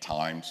 to 8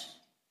 times.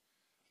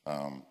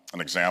 An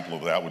example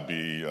of that would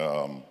be,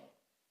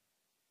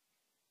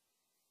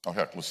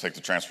 let's take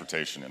the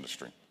transportation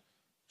industry.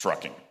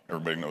 Trucking.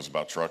 Everybody knows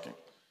about trucking.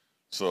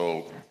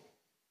 So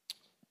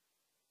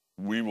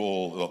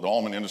the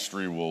almond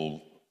industry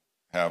will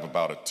have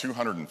about a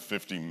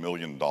 $250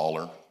 million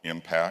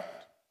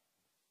impact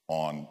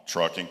on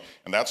trucking.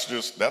 And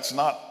that's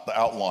not the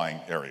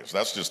outlying areas.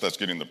 That's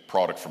getting the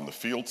product from the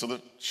field to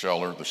the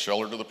sheller to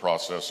the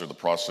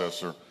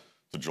processor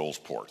to Joel's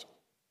port.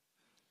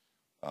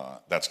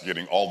 That's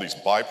getting all these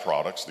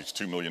byproducts, these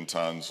 2 million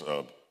tons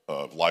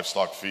of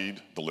livestock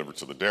feed delivered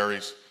to the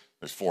dairies.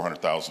 There's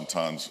 400,000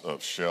 tons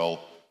of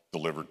shell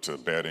delivered to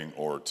bedding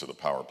or to the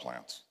power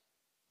plants.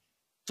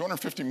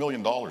 $250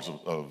 million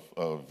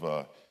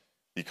of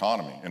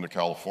economy into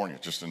California,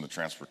 just in the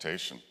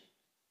transportation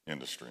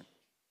industry.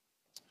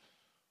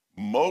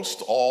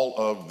 Most all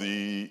of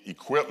the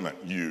equipment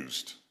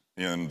used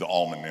in the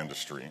almond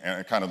industry,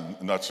 and kind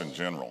of nuts in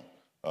general,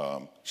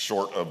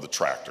 short of the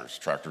tractors.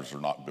 Tractors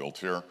are not built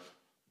here,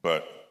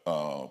 but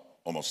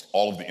almost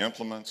all of the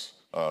implements,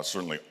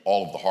 certainly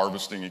all of the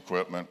harvesting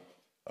equipment,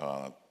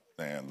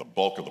 and the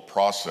bulk of the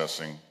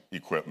processing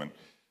equipment,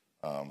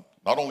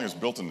 not only is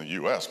built in the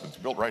U.S., but it's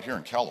built right here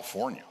in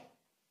California.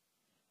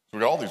 So we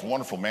got all these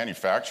wonderful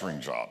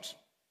manufacturing jobs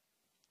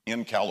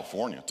in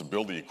California to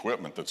build the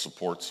equipment that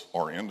supports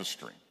our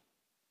industry.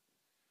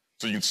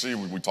 So you can see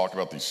we talk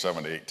about these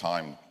 7 to 8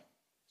 time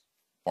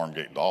farm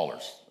gate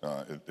dollars.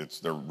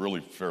 They're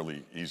really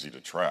fairly easy to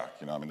track.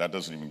 That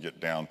doesn't even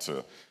get down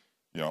to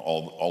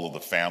all of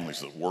the families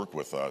that work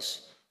with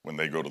us when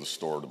they go to the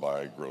store to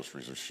buy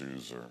groceries or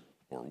shoes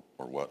or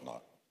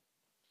whatnot.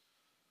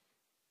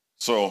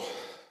 So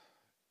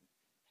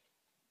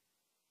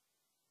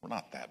we're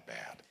not that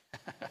bad.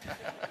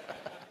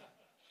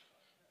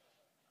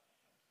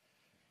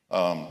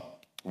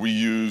 We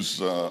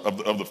use of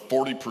the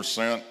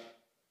 40%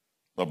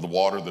 of the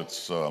water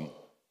that's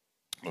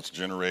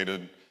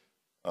generated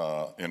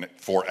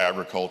for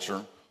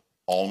agriculture,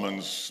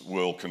 almonds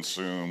will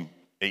consume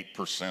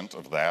 8%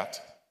 of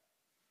that.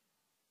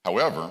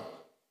 However,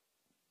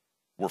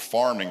 we're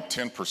farming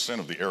 10%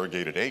 of the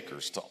irrigated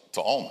acres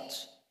to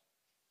almonds.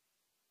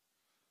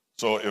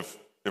 So if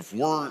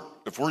we're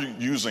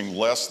using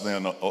less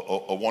than a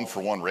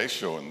 1-for-1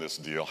 ratio in this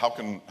deal, how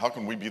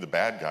can we be the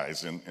bad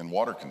guys in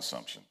water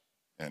consumption?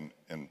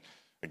 And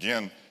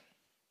again,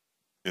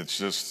 it's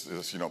just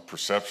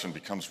perception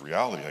becomes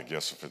reality, I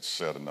guess, if it's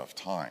said enough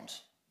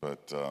times.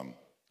 But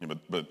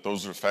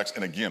those are facts.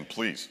 And again,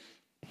 please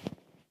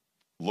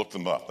look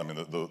them up.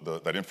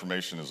 That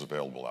information is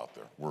available out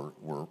there.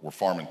 We're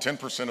farming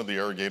 10% of the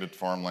irrigated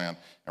farmland,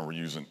 and we're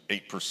using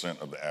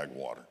 8% of the ag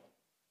water.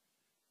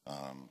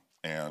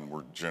 And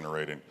we're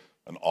generating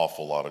an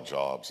awful lot of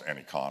jobs and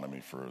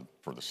economy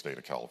for the state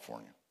of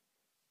California.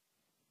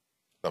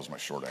 That was my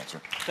short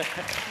answer.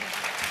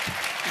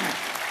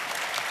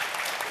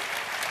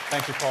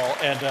 Thank you, Paul.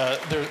 And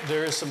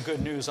there is some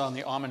good news on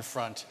the almond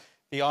front.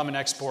 The almond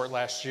export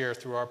last year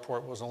through our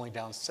port was only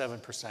down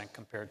 7%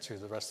 compared to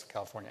the rest of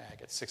California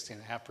ag at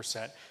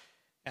 16.5%.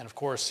 And of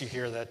course, you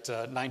hear that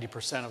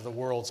 90% of the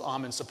world's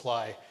almond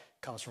supply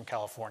comes from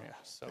California.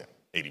 So. Yeah.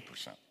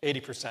 80%.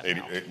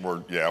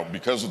 80% now.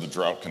 Because of the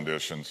drought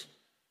conditions,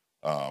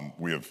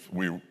 we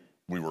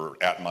were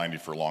at 90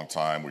 for a long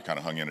time. We kind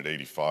of hung in at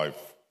 85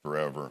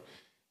 forever,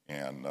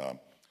 and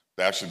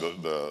actually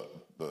the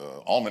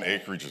almond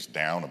acreage is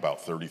down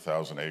about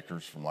 30,000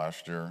 acres from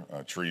last year.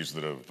 Trees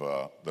that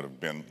have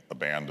been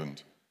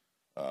abandoned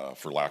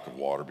for lack of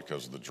water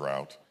because of the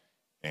drought,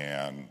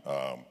 and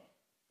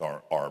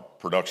our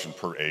production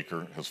per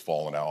acre has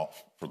fallen out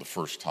for the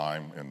first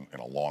time in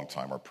a long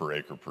time. Our per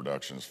acre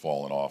production has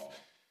fallen off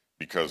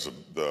because of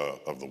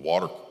the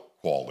water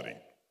quality.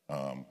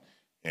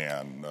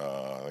 And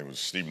it was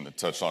Stephen that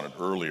touched on it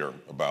earlier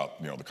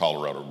about the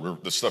Colorado River,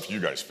 the stuff you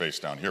guys face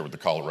down here with the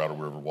Colorado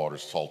River water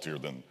is saltier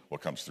than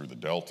what comes through the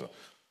Delta.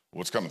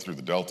 What's coming through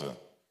the Delta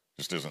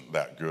just isn't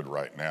that good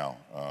right now.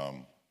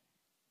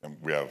 And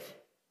we're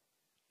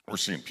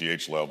seeing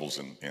pH levels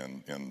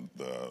in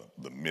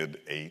the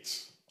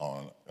mid-8s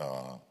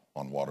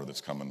on water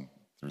that's coming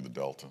through the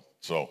Delta.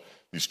 So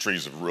these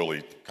trees have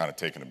really kind of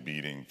taken a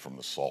beating from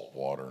the salt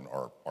water, and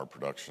our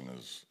production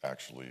is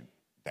actually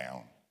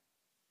down.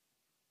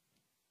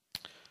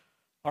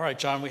 All right,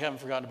 John, we haven't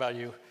forgotten about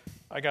you.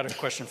 I got a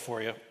question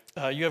for you.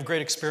 You have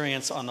great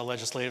experience on the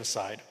legislative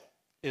side.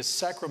 Is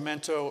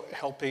Sacramento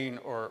helping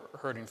or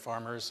hurting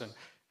farmers, and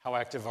how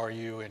active are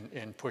you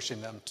in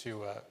pushing them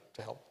to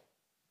help?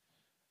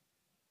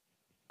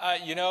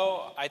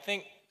 I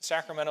think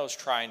Sacramento is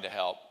trying to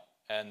help,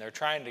 and they're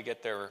trying to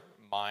get their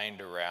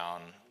mind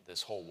around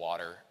this whole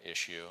water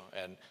issue.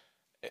 And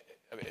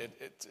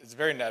it's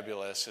very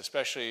nebulous,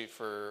 especially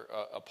for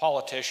a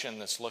politician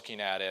that's looking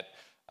at it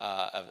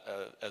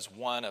as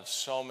one of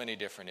so many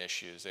different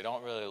issues. They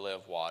don't really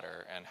live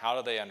water, and how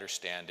do they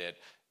understand it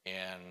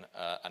in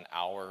an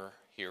hour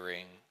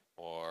hearing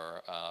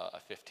or a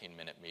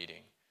 15-minute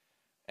meeting?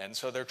 And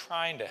so they're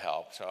trying to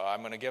help. So I'm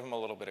going to give them a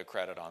little bit of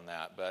credit on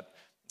that. But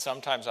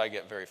sometimes I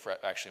get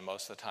actually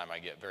most of the time I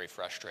get very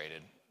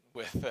frustrated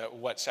with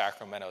what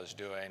Sacramento is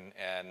doing,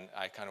 and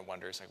I kind of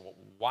wonder, it's like, well,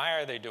 why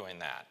are they doing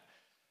that?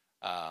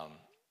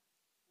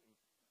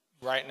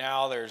 Right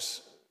now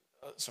there's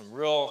some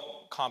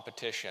real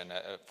competition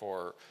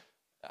for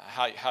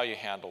how you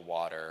handle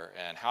water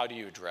and how do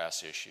you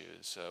address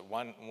issues.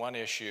 One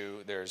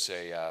issue, there's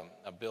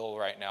a bill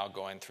right now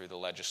going through the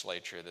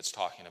legislature that's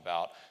talking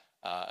about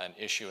an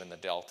issue in the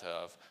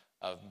Delta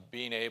of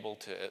being able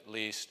to at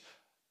least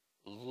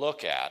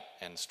look at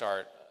and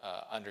start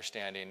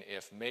understanding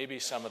if maybe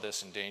some of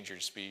this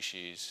endangered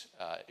species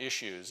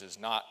issues is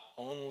not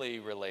only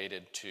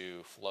related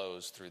to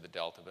flows through the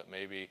Delta, but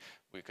maybe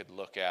we could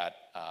look at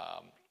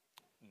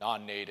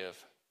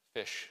non-native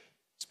fish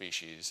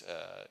species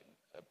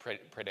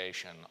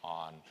predation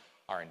on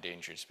our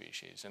endangered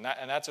species. And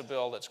that's a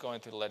bill that's going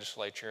through the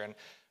legislature. And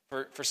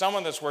for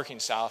someone that's working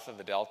south of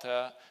the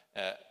Delta,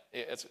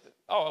 it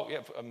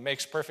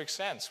makes perfect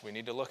sense. We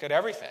need to look at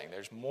everything.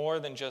 There's more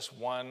than just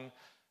one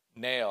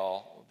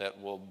nail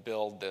that will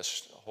build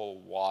this whole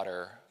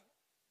water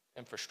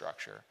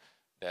infrastructure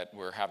that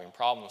we're having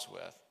problems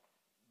with.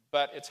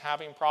 But it's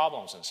having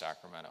problems in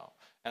Sacramento.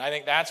 And I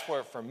think that's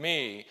where, for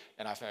me,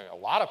 and I think a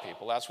lot of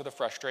people, that's where the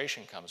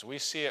frustration comes. We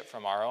see it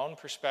from our own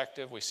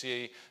perspective. We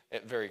see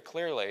it very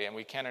clearly, and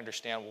we can't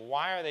understand, well,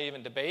 why are they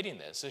even debating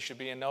this? This should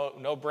be a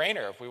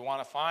no-brainer. If we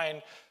want to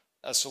find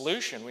a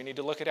solution, we need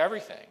to look at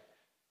everything.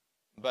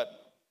 But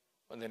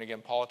then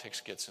again, politics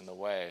gets in the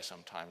way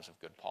sometimes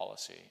of good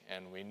policy.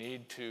 And we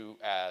need to,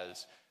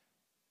 as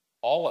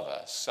all of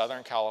us,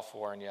 Southern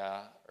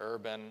California,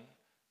 urban,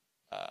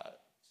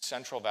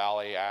 Central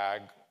Valley,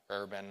 ag,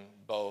 urban,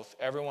 both,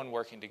 everyone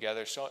working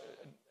together. So,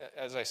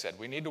 as I said,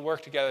 we need to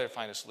work together to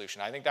find a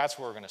solution. I think that's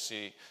where we're going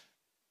to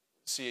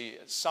see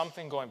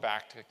something going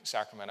back to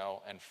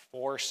Sacramento and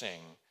forcing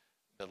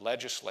the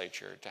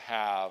legislature to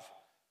have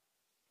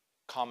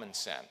common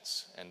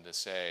sense and to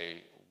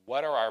say,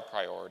 what are our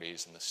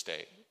priorities in the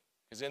state?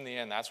 Because in the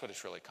end, that's what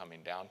it's really coming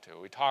down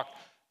to.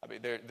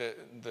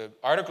 The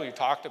article you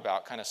talked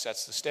about kind of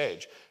sets the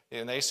stage.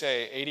 And they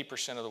say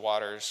 80% of the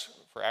water's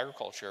for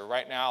agriculture.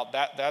 Right now,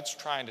 that's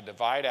trying to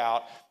divide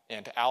out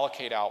and to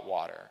allocate out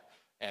water.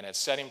 And it's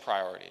setting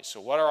priorities.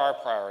 So what are our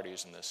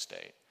priorities in this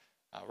state?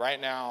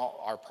 Right now,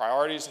 our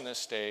priorities in this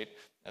state,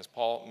 as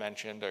Paul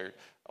mentioned, are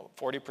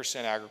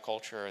 40%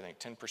 agriculture, I think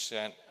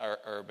 10%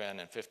 urban,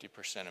 and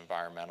 50%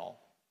 environmental.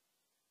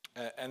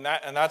 And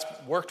that's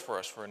worked for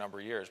us for a number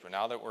of years. But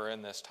now that we're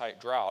in this tight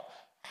drought,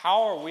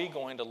 how are we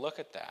going to look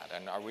at that?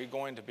 And are we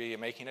going to be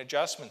making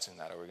adjustments in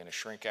that? Are we going to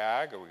shrink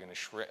ag? Are we going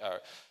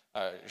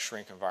to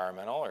shrink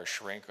environmental or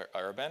shrink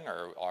urban?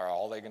 Or are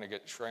all they going to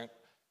get shrink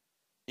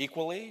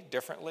equally,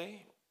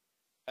 differently?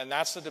 And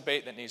that's the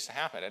debate that needs to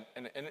happen.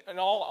 And in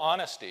all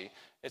honesty,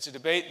 it's a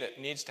debate that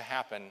needs to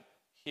happen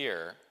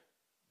here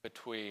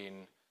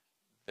between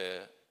the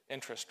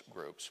interest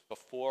groups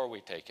before we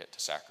take it to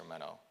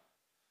Sacramento.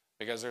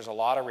 Because there's a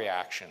lot of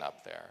reaction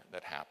up there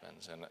that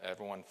happens, and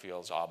everyone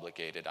feels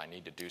obligated. I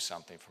need to do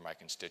something for my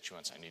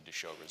constituents. I need to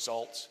show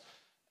results,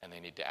 and they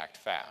need to act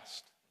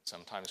fast.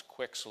 Sometimes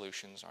quick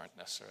solutions aren't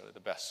necessarily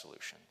the best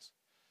solutions.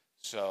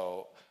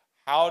 So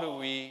how do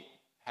we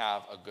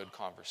have a good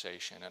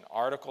conversation? And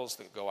articles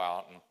that go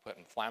out and put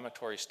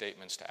inflammatory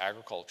statements to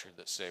agriculture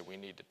that say we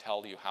need to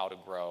tell you how to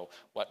grow,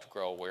 what to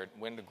grow,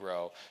 when to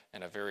grow,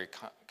 in a very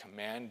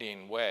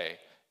commanding way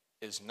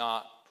is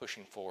not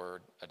pushing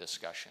forward a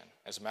discussion.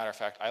 As a matter of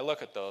fact, I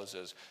look at those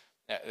as,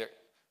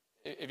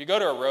 if you go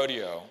to a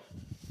rodeo,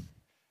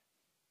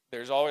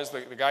 there's always,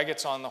 the guy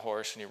gets on the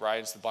horse and he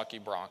rides the bucky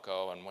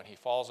bronco, and when he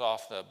falls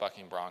off the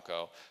bucking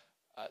bronco,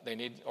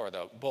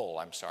 the bull,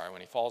 I'm sorry,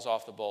 when he falls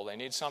off the bull, they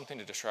need something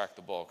to distract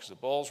the bull, because the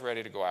bull's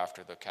ready to go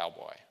after the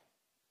cowboy.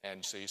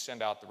 And so you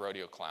send out the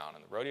rodeo clown,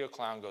 and the rodeo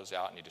clown goes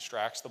out and he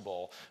distracts the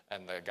bull,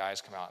 and the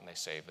guys come out and they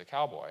save the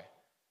cowboy.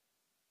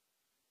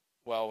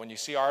 Well, when you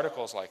see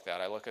articles like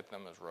that, I look at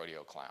them as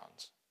rodeo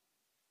clowns.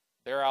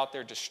 They're out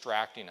there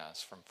distracting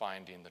us from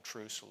finding the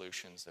true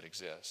solutions that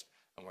exist.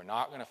 And we're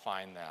not going to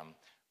find them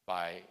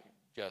by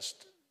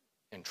just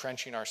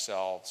entrenching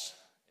ourselves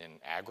in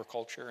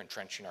agriculture,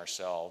 entrenching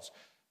ourselves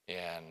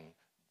in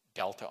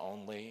Delta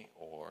only,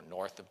 or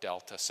north of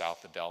Delta,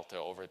 south of Delta,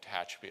 over to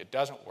Tehachapi. It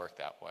doesn't work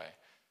that way.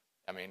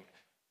 I mean,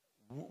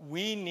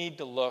 we need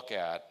to look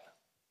at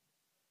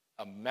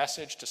a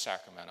message to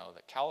Sacramento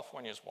that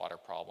California's water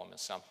problem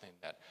is something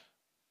that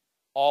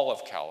all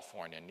of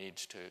California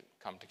needs to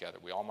come together.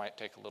 We all might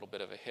take a little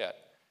bit of a hit,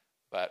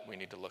 but we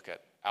need to look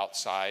at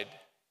outside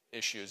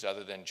issues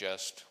other than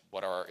just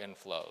what are our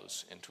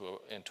inflows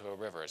into a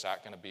river. Is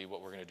that going to be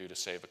what we're going to do to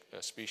save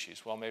a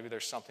species? Well, maybe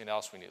there's something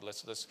else we need.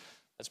 Let's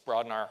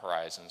broaden our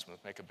horizons,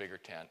 let's make a bigger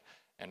tent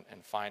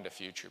and find a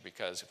future,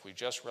 because if we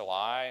just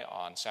rely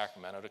on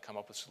Sacramento to come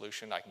up with a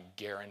solution, I can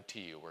guarantee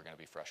you we're going to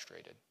be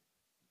frustrated.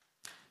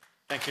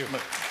 Thank you. I'm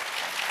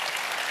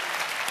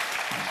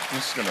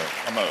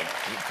going to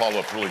follow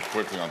up really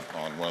quickly on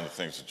one of the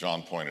things that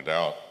John pointed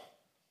out.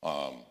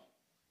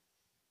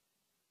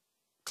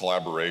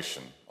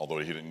 Collaboration, although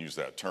he didn't use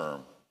that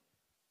term,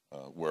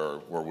 where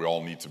we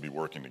all need to be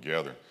working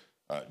together.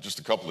 Just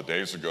a couple of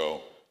days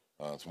ago,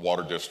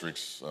 water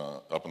districts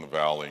up in the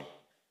valley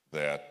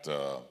that,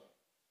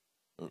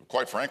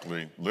 quite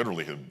frankly,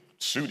 literally had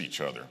sued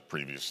each other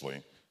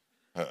previously,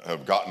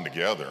 have gotten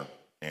together,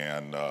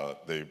 and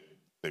they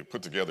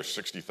put together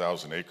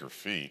 60,000 acre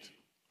feet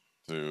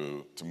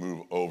to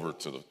move over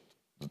to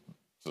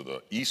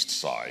the east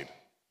side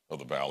of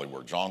the valley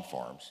where John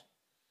farms,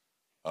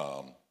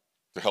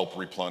 to help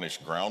replenish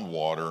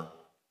groundwater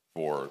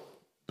for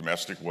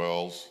domestic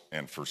wells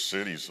and for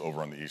cities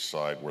over on the east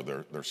side where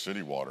their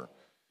city water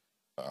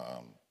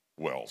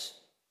wells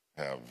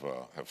have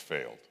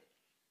failed.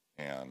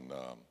 And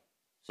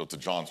so to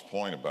John's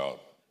point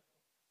about,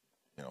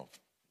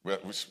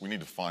 we need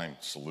to find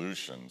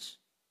solutions.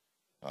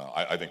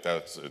 I think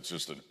it's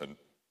just a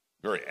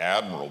very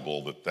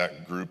admirable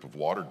that group of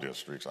water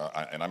districts,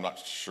 and I'm not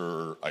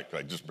sure,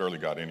 I just barely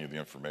got any of the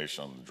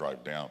information on the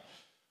drive down,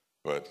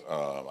 but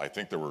I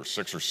think there were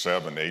 6 or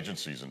 7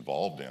 agencies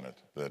involved in it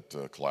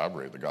that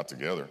collaborated, that got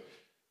together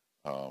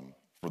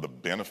for the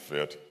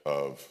benefit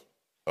of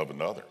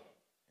another.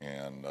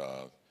 And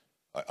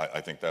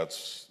I think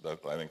that's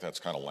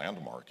kind of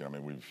landmark. I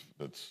mean,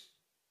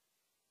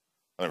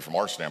 from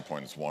our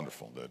standpoint, it's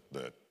wonderful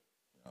that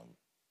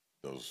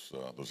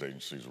those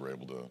agencies were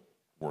able to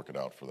work it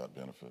out for that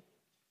benefit.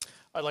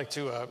 I'd like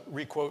to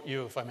re-quote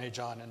you, if I may,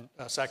 John,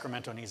 and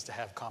Sacramento needs to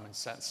have common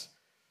sense.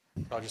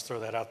 I'll just throw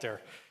that out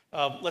there.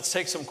 Let's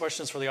take some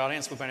questions for the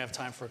audience. We're going to have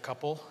time for a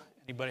couple.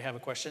 Anybody have a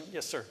question?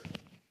 Yes, sir.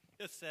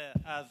 Yes,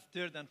 as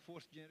third and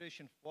fourth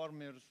generation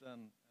farmers,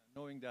 and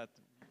knowing that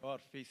we are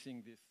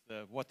facing this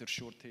water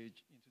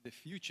shortage into the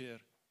future,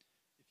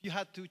 if you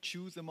had to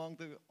choose among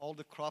all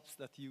the crops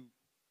that you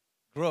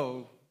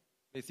grow,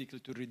 basically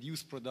to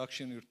reduce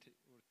production or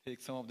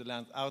take some of the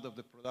land out of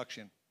the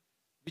production,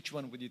 which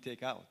one would you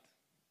take out?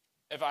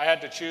 If I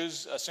had to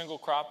choose a single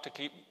crop to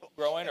keep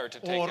growing or to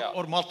take out?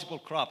 Or multiple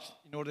crops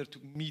in order to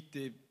meet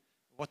the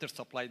water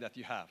supply that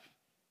you have.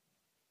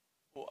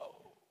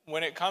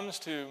 When it comes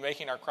to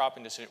making our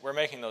cropping decisions, we're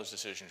making those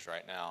decisions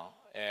right now.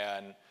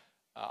 And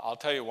I'll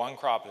tell you one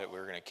crop that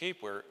we're going to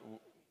keep.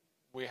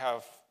 We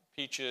have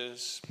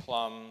peaches,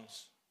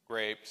 plums,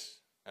 grapes,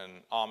 and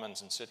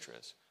almonds and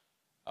citrus.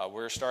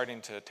 We're starting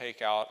to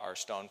take out our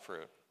stone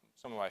fruit,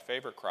 some of my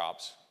favorite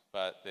crops,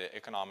 but the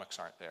economics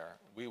aren't there.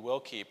 We will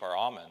keep our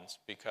almonds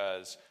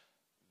because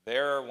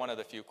they're one of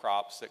the few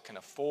crops that can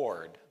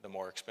afford the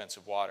more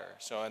expensive water.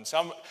 So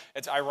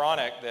it's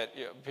ironic that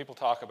people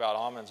talk about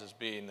almonds as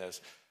being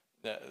this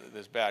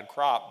bad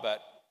crop,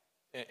 but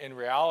in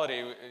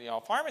reality,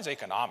 farming's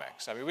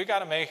economics. I mean, we got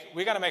to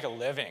make a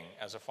living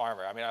as a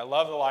farmer. I mean, I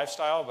love the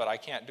lifestyle, but I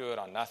can't do it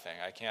on nothing.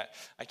 I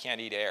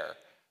can't eat air.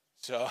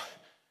 So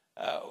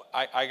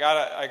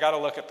I gotta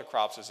look at the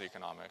crops as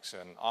economics,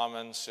 and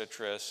almonds,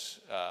 citrus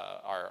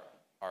are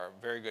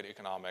very good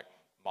economic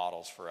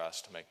models for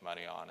us to make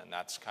money on, and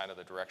that's kind of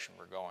the direction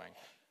we're going.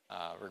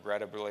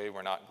 Regrettably,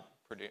 we're not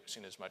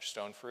producing as much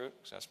stone fruit,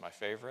 because that's my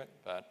favorite,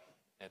 but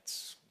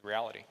it's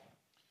reality.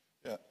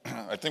 Yeah,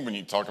 I think when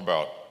you talk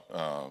about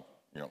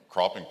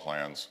cropping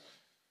plans,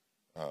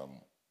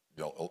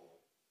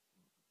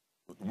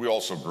 we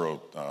also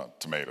grow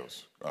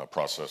tomatoes,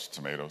 processed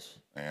tomatoes,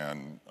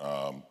 and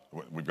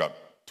we've got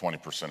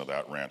 20% of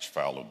that ranch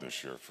fallowed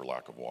this year for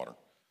lack of water.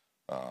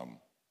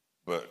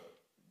 But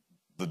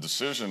the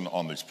decision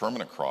on these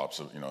permanent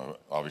crops,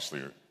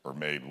 obviously are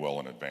made well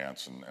in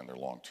advance and they're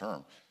long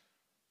term.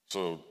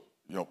 So,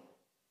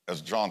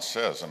 as John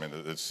says, I mean,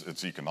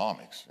 it's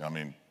economics. I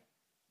mean,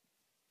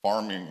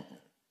 farming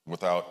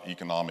without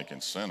economic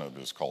incentive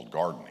is called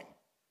gardening.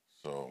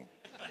 So.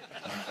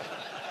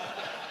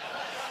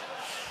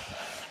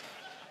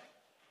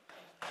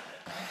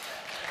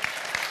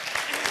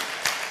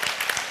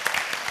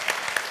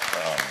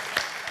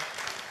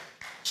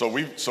 So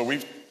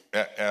we've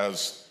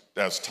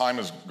as time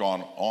has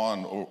gone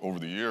on over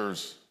the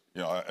years,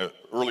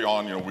 early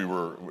on, we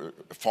were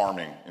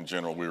farming in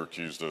general. We were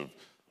accused of,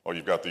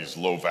 you've got these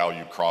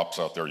low-value crops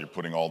out there. You're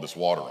putting all this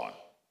water on.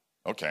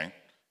 Okay,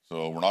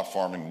 so we're not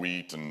farming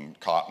wheat and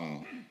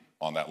cotton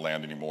on that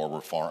land anymore. We're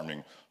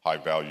farming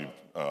high-value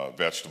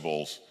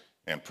vegetables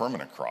and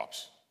permanent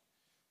crops.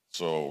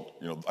 So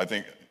I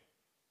think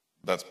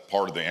that's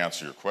part of the answer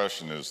to your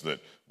question is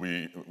that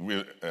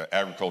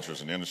agriculture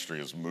as an industry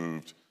has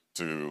moved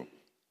to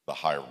the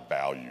higher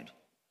valued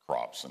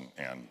crops,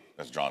 and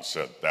as John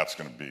said, that's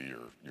going to be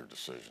your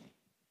decision.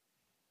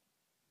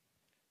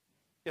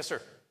 Yes,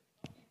 sir.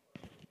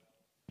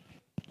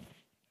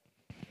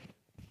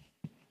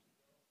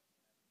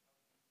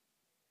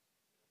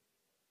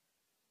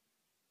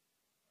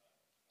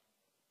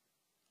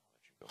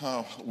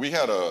 We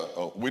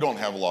don't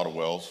have a lot of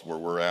wells where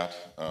we're at.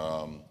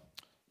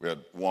 We had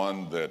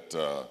one that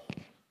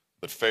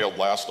failed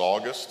last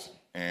August,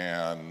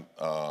 and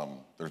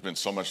there's been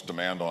so much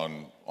demand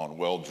on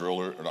well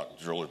driller, or not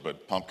driller,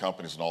 but pump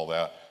companies and all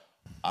that.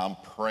 I'm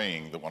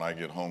praying that when I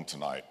get home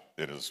tonight,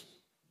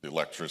 the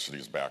electricity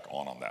is back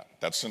on that.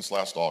 That's since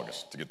last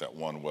August to get that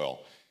one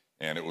well,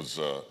 and it was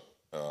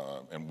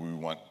and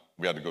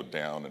we had to go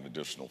down an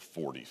additional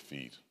 40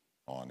 feet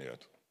on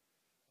it.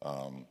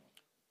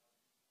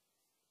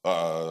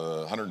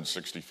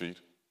 160 feet.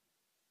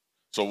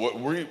 So what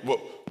we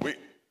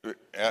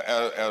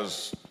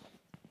as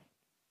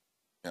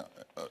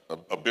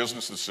a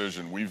business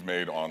decision we've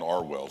made on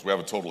our wells. We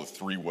have a total of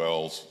 3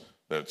 wells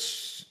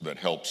that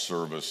help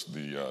service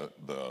the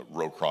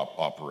row crop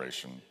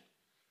operation.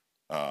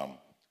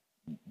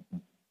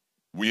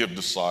 We have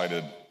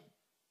decided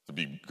to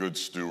be good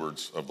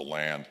stewards of the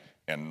land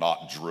and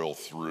not drill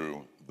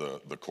through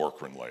the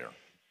Corcoran layer.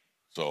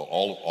 So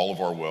all of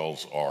our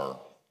wells are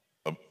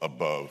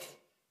above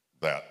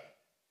that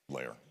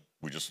layer.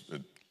 I'm going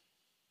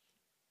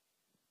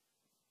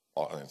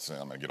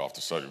to get off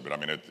the subject, but I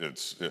mean,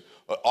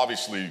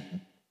 obviously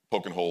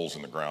poking holes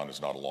in the ground is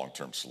not a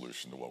long-term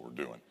solution to what we're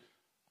doing.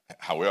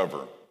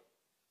 However,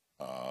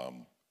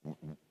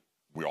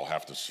 we all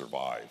have to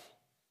survive,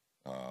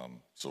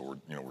 so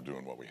we're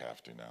doing what we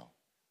have to now.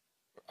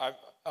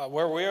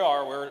 Where we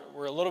are,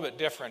 we're a little bit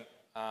different.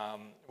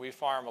 We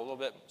farm a little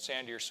bit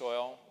sandier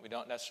soil. We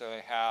don't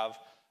necessarily have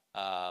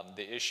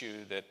the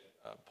issue that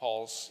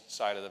Paul's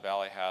side of the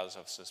valley has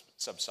of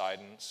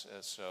subsidence.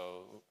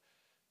 So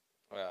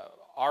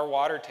our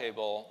water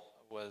table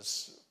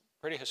was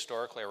pretty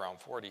historically around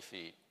 40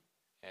 feet.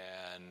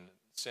 And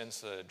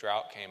since the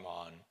drought came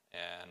on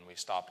and we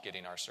stopped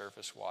getting our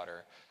surface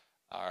water,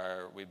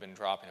 we've been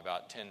dropping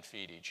about 10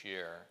 feet each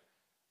year.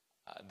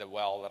 The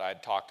well that I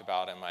talked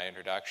about in my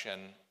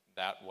introduction,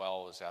 that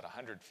well was at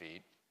 100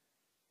 feet.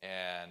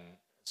 And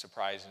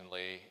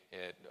surprisingly,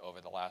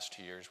 over the last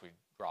 2 years, we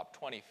dropped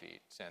 20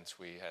 feet since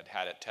we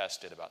had it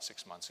tested about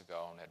 6 months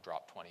ago and had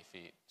dropped 20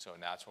 feet. So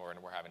that's where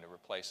we're having to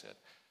replace it.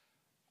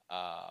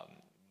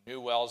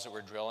 New wells that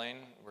we're drilling,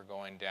 we're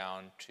going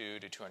down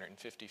 200 to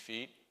 250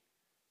 feet.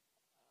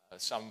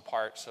 Some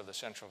parts of the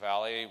Central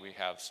Valley, we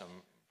have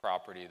some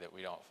property that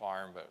we don't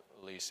farm but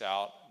lease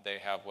out. They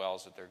have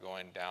wells that they're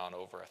going down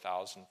over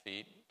 1,000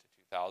 feet to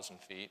 2,000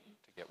 feet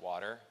to get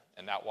water.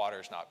 And that water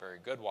is not very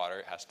good water.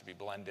 It has to be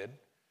blended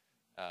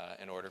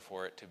in order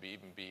for it to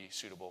even be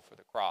suitable for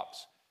the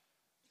crops.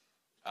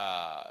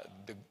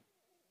 The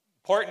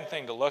important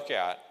thing to look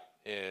at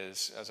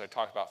is, as I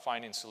talk about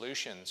finding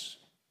solutions,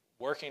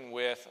 working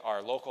with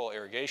our local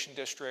irrigation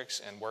districts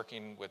and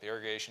working with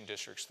irrigation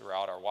districts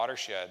throughout our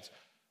watersheds,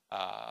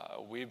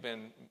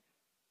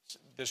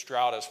 this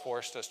drought has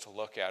forced us to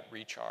look at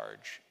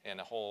recharge in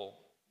a whole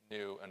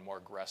new and more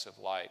aggressive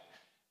light.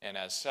 And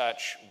as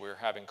such, we're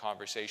having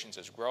conversations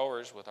as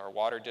growers with our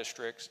water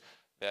districts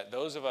that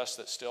those of us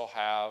that still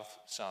have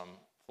some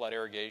flood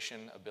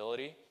irrigation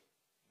ability,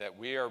 that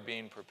we are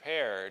being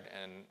prepared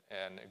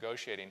and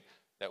negotiating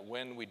that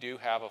when we do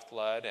have a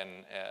flood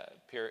and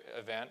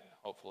event,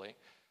 hopefully,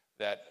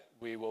 that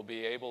we will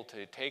be able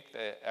to take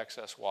the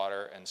excess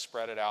water and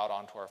spread it out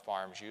onto our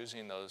farms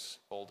using those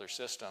older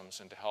systems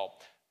and to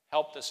help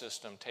the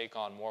system take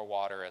on more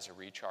water as a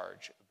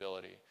recharge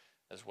ability,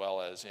 as well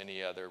as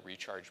any other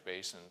recharge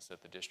basins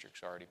that the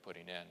district's already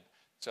putting in.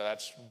 So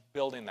that's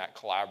building that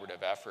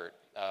collaborative effort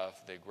of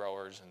the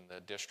growers and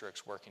the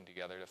districts working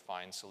together to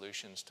find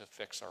solutions to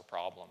fix our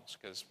problems.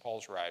 Because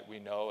Paul's right, we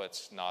know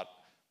it's not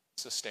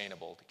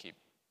sustainable to keep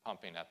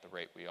pumping at the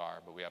rate we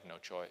are, but we have no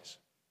choice.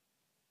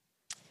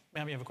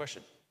 Ma'am, you have a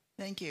question?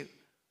 Thank you.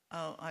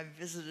 I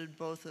visited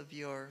both of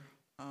your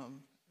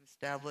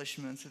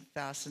establishments, a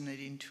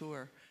fascinating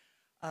tour.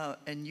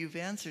 And you've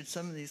answered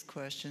some of these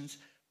questions,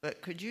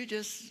 but could you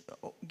just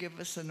give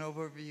us an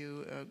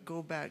overview,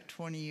 go back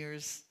 20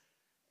 years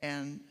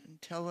and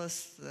tell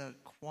us the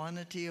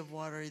quantity of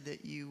water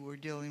that you were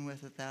dealing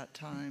with at that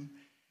time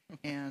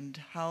and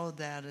how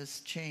that has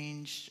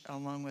changed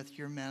along with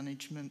your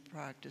management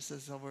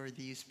practices over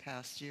these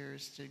past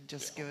years, to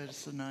just give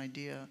us an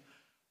idea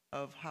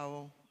of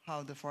how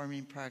the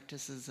farming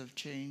practices have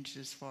changed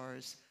as far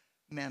as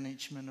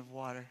management of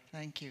water.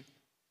 Thank you.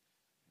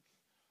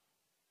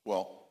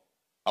 Well,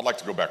 I'd like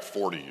to go back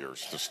 40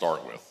 years to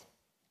start with.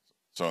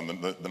 So in the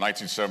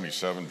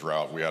 1977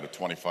 drought, we had a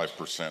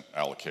 25%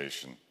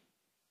 allocation,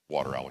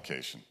 water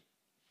allocation.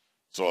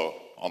 So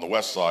on the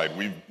west side,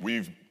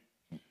 we've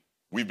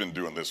been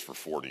doing this for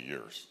 40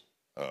 years,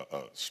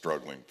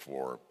 struggling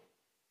for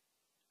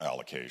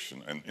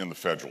allocation and in the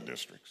federal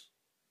districts.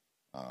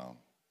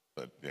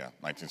 But yeah,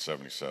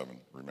 1977,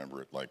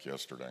 remember it like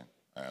yesterday.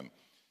 And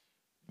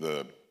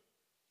the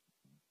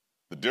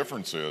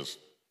difference is,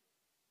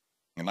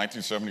 in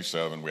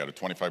 1977, we had a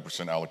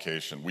 25%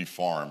 allocation. We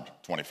farmed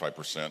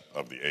 25%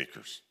 of the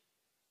acres.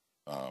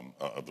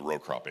 of the row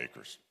crop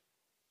acres.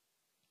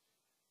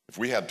 If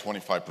we had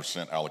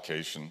 25%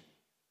 allocation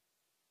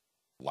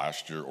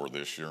last year or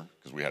this year,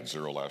 because we had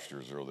 0 last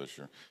year, 0 this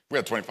year, if we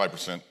had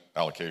 25%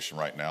 allocation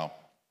right now,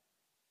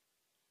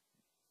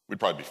 we'd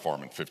probably be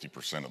farming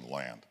 50% of the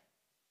land,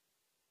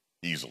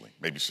 easily,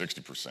 maybe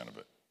 60% of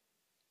it.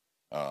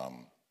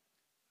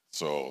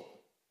 So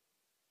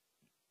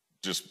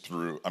just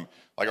through,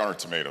 like on our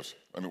tomatoes,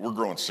 we're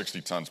growing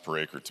 60 tons per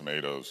acre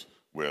tomatoes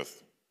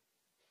with,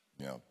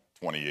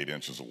 28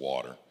 inches of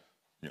water.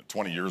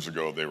 20 years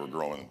ago, they were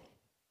growing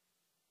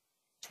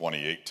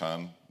 28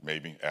 ton,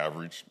 maybe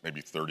average,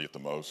 maybe 30 at the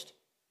most,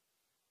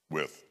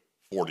 with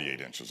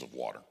 48 inches of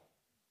water.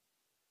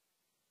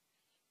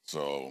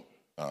 So,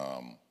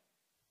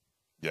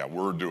 yeah,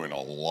 we're doing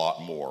a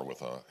lot more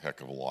with a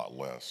heck of a lot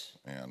less.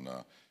 And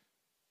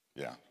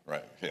yeah,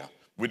 right, yeah.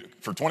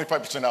 For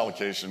 25%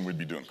 allocation, we'd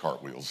be doing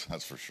cartwheels,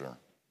 that's for sure.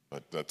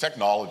 But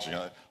technology,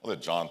 I'll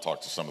let John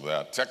talk to some of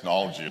that.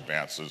 Technology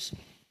advances.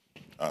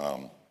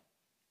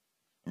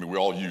 We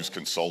all use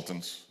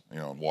consultants,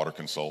 water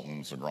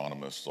consultants,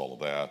 agronomists, all of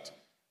that.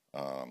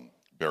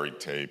 Buried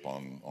tape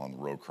on the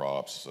row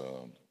crops,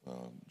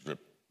 drip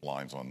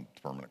lines on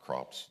permanent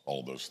crops, all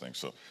of those things.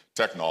 So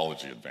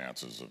technology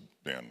advances have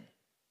been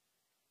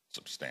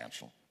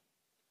substantial.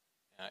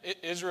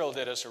 Israel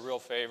did us a real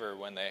favor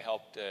when they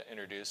helped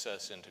introduce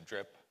us into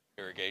drip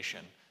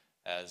irrigation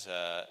as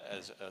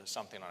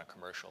something on a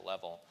commercial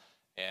level.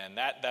 And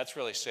that's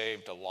really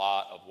saved a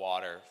lot of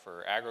water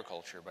for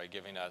agriculture by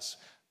giving us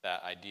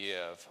that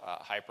idea of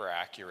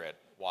hyper-accurate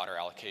water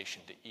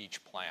allocation to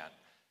each plant.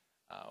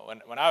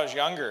 When I was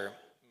younger,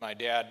 my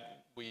dad,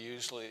 he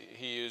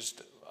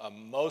used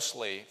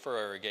mostly for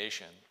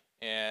irrigation.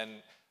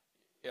 And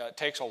it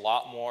takes a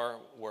lot more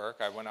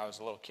work. When I was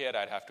a little kid,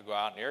 I'd have to go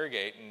out and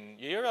irrigate, and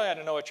you really had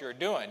to know what you were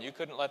doing. You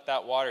couldn't let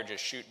that water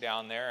just shoot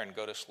down there and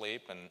go to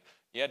sleep, and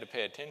you had to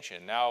pay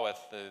attention. Now with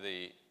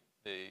the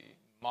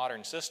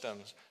modern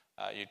systems,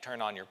 you turn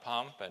on your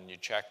pump and you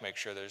check, make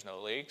sure there's no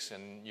leaks,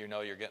 and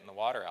you're getting the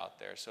water out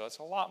there. So it's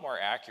a lot more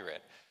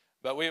accurate.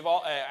 But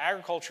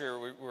agriculture,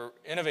 we're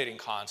innovating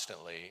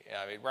constantly.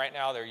 Right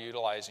now they're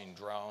utilizing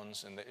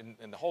drones,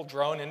 and the whole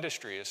drone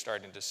industry is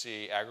starting to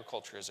see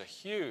agriculture as a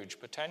huge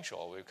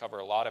potential. We cover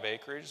a lot of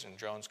acres, and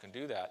drones can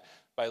do that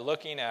by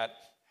looking at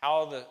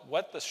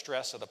what the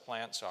stress of the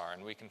plants are,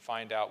 and we can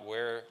find out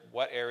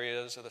what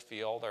areas of the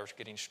field are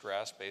getting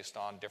stressed based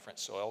on different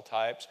soil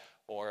types,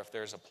 or if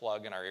there's a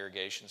plug in our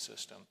irrigation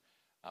system.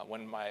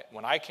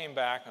 When I came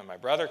back, and my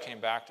brother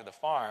came back to the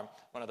farm,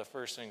 one of the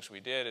first things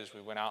we did is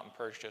we went out and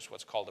purchased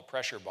what's called a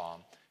pressure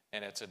bomb,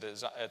 and it's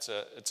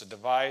a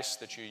device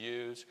that you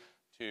use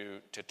to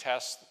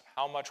test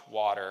how much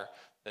water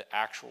the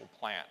actual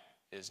plant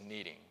is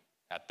needing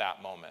at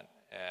that moment.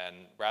 And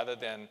rather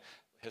than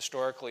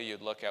historically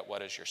you'd look at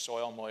what is your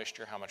soil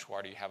moisture, how much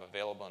water you have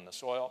available in the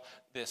soil,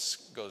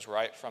 this goes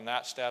right from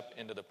that step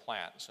into the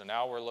plant. So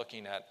now we're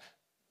looking at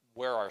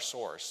where our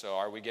source. So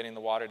are we getting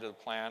the water to the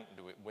plant?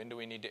 When do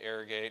we need to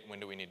irrigate? When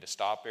do we need to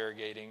stop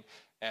irrigating?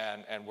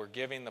 And we're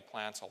giving the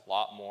plants a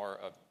lot more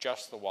of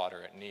just the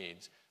water it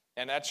needs.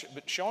 And that's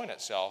showing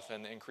itself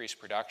in the increased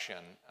production.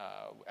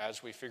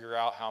 As we figure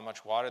out how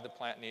much water the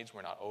plant needs,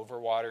 we're not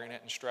overwatering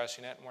it and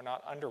stressing it, and we're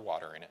not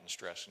underwatering it and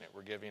stressing it.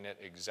 We're giving it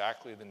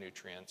exactly the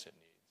nutrients it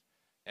needs.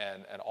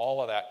 And all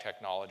of that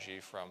technology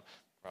from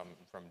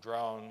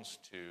drones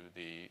to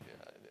the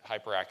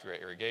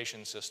hyper-accurate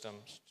irrigation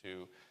systems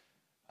to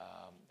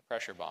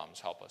pressure bombs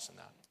help us in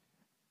that.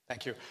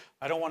 Thank you.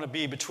 I don't want to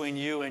be between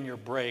you and your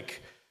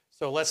break,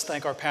 so let's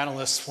thank our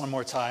panelists one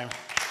more time.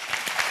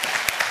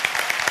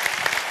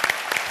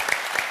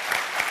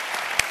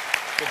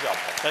 Good job,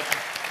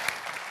 Paul.